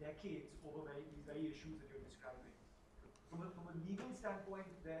for decades over these very issues that you're describing. From a legal standpoint,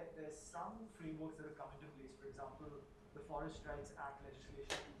 there's some frameworks that have come into place. For example, the Forest Rights Act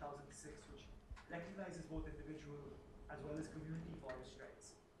legislation 2006, which recognizes both individual as well as community forest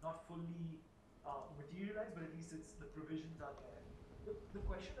rights. Not fully materialized, but at least the provisions are there. The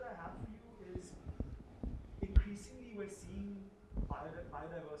question that I have for you is, increasingly we're seeing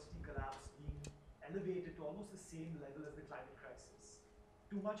biodiversity collapse being elevated to almost the same level as the climate crisis.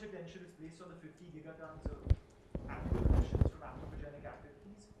 Too much attention is placed on the 50 gigatons of annual emissions from anthropogenic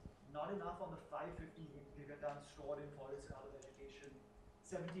activities, not enough on the 550 gigatons stored in forests and other vegetation,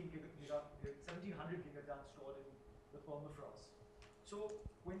 1700 gigatons stored in the permafrost. So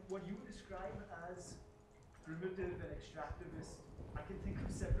what you describe as primitive and extractivist, I can think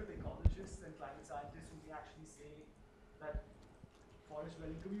of several ecologists and climate scientists who may actually say that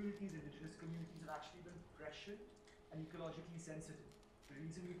forest-dwelling communities, indigenous communities have actually been prescient and ecologically sensitive. The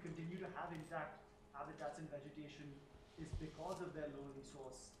reason we continue to have intact habitats and vegetation is because of their low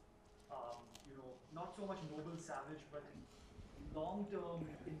resource, not so much noble savage, but long-term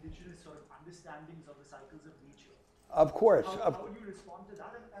indigenous sort of understandings of the cycles of nature. Of course. How would you respond to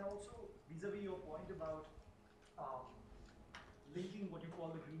that? And also, vis-a-vis your point about linking what you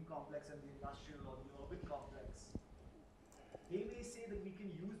call the green complex and the industrial or the urban complex, they may say that we can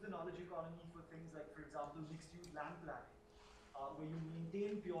use the knowledge economy for things like, for example, mixed-use land planning, where you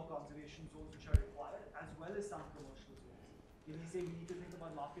maintain pure conservation zones which are required, as well as some commercial zones. They may say we need to think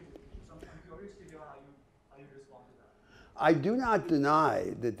about market linkage. So I'm curious to hear how you respond to that. I do not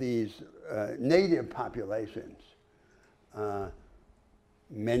deny that these native populations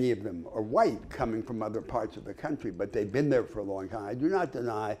many of them are white, coming from other parts of the country, but they've been there for a long time. I do not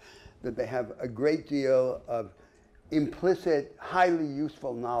deny that they have a great deal of implicit, highly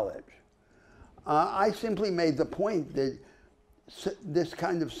useful knowledge. I simply made the point that this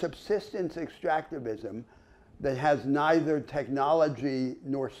kind of subsistence extractivism that has neither technology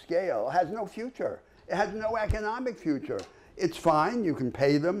nor scale has no future. It has no economic future. It's fine, you can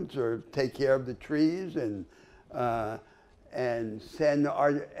pay them to take care of the trees and send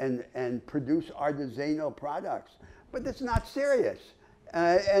and produce artisanal products, but it's not serious.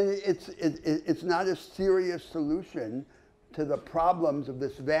 And it's not a serious solution to the problems of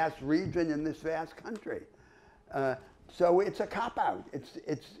this vast region and this vast country. So it's a cop-out.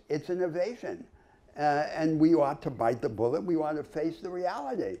 It's an evasion. And we ought to bite the bullet. We ought to face the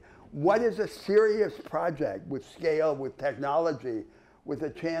reality. What is a serious project with scale, with technology, with a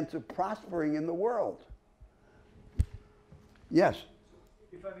chance of prospering in the world? Yes?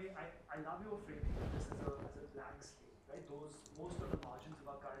 If I may, I love your framing of this as a blank slate, right? Most of the margins of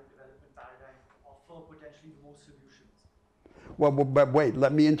our current development paradigm offer potentially the most solutions. Well, but wait,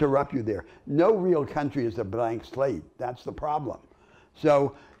 let me interrupt you there. No real country is a blank slate. That's the problem.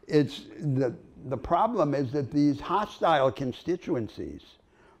 So it's the problem is that these hostile constituencies,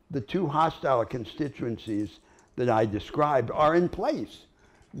 the two hostile constituencies that I described, are in place.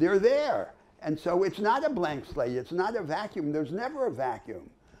 They're there. And so it's not a blank slate. It's not a vacuum. There's never a vacuum.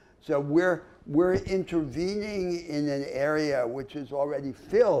 So we're intervening in an area which is already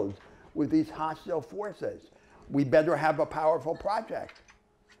filled with these hostile forces. We better have a powerful project.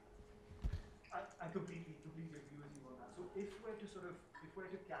 I completely agree with you on that. So if we're to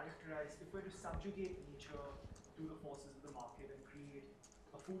characterize, if we're to subjugate nature to the forces of the market and create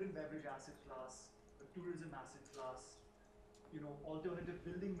a food and beverage asset class, a tourism asset class, alternative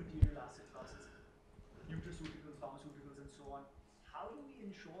building material asset classes, nutraceuticals, pharmaceuticals, and so on, how do we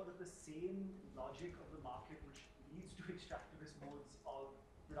ensure that the same logic of the market which leads to extractivist modes of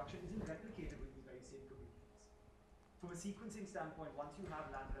production isn't replicated with these very same communities? From a sequencing standpoint, once you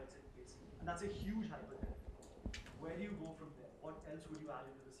have land rights in place, and that's a huge hypothetical, where do you go from there? What else would you add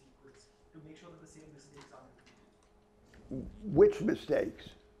into the sequence to make sure that the same mistakes aren't repeated? Which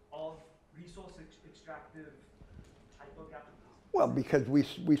mistakes? Of resource extractive hyper-capitalism. Well, because we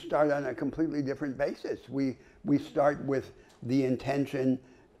start on a completely different basis. We start with the intention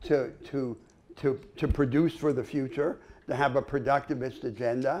to produce for the future, to have a productivist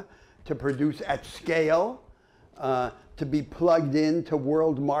agenda, to produce at scale, to be plugged into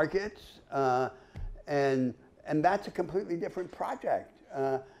world markets, and that's a completely different project.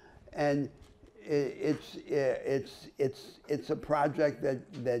 And it's a project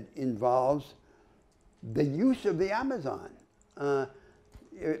that involves the use of the Amazon.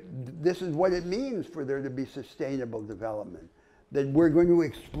 This is what it means for there to be sustainable development, that we're going to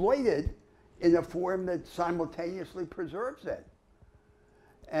exploit it in a form that simultaneously preserves it.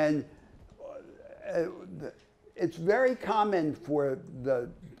 And it's very common for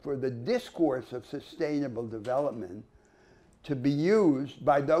the discourse of sustainable development to be used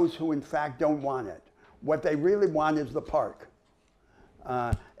by those who in fact don't want it. What they really want is the park.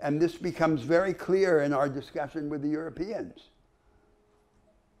 And this becomes very clear in our discussion with the Europeans.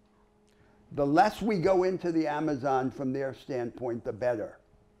 The less we go into the Amazon from their standpoint, the better.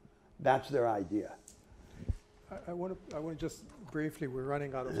 That's their idea. I want to just briefly, we're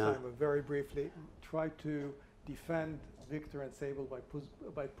running out of time, but very briefly, try to defend Victor and Sable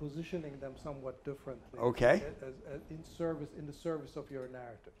by positioning them somewhat differently. Okay. In the service of your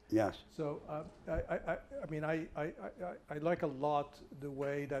narrative. Yes. So I like a lot the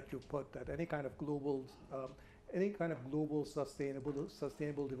way that you put that any kind of global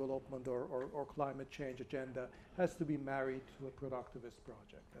sustainable development or climate change agenda has to be married to a productivist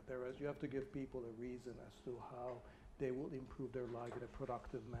project. That you have to give people a reason as to how they will improve their life in a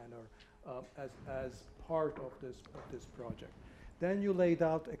productive manner as part of this project. Then you laid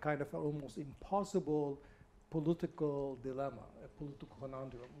out a kind of almost impossible political dilemma, a political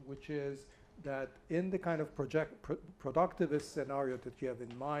conundrum, which is that in the kind of productivist scenario that you have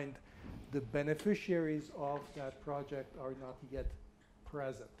in mind, the beneficiaries of that project are not yet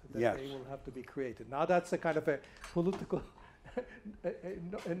present, that yes. They will have to be created. Now that's a kind of a political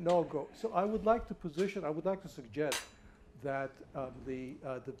a no-go. So I would like to suggest that the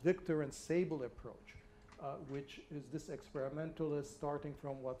Victor and Sable approach, which is this experimentalist starting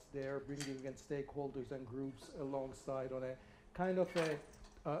from what's there, bringing in stakeholders and groups alongside on a kind of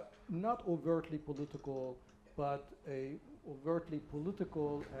a not overtly political, but a overtly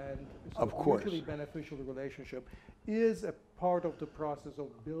political and mutually beneficial relationship, is a part of the process of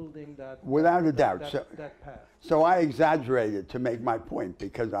building that. Without a doubt. That path. So I exaggerated to make my point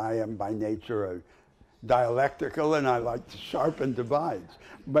because I am by nature a dialectical and I like to sharpen divides.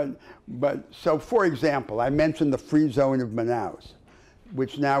 But so for example, I mentioned the free zone of Manaus,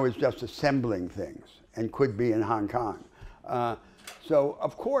 which now is just assembling things and could be in Hong Kong. So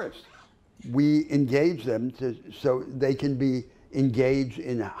of course, we engage them so they can be engaged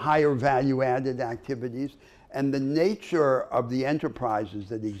in higher value-added activities, and the nature of the enterprises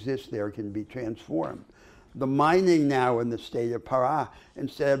that exist there can be transformed. The mining now in the state of Pará,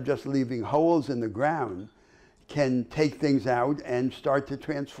 instead of just leaving holes in the ground, can take things out and start to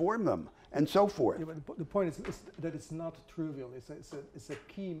transform them, and so forth. Yeah, but the point is that it's not trivial. It's a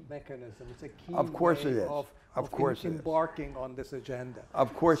key mechanism. It's a key Of course way it is. Of course it is. embarking on this agenda.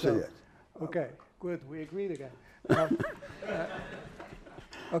 Of course it is. Okay, good. We agreed again.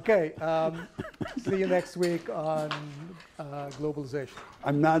 Okay, see you next week on globalization.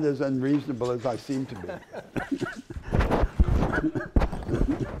 I'm not as unreasonable as I seem to be.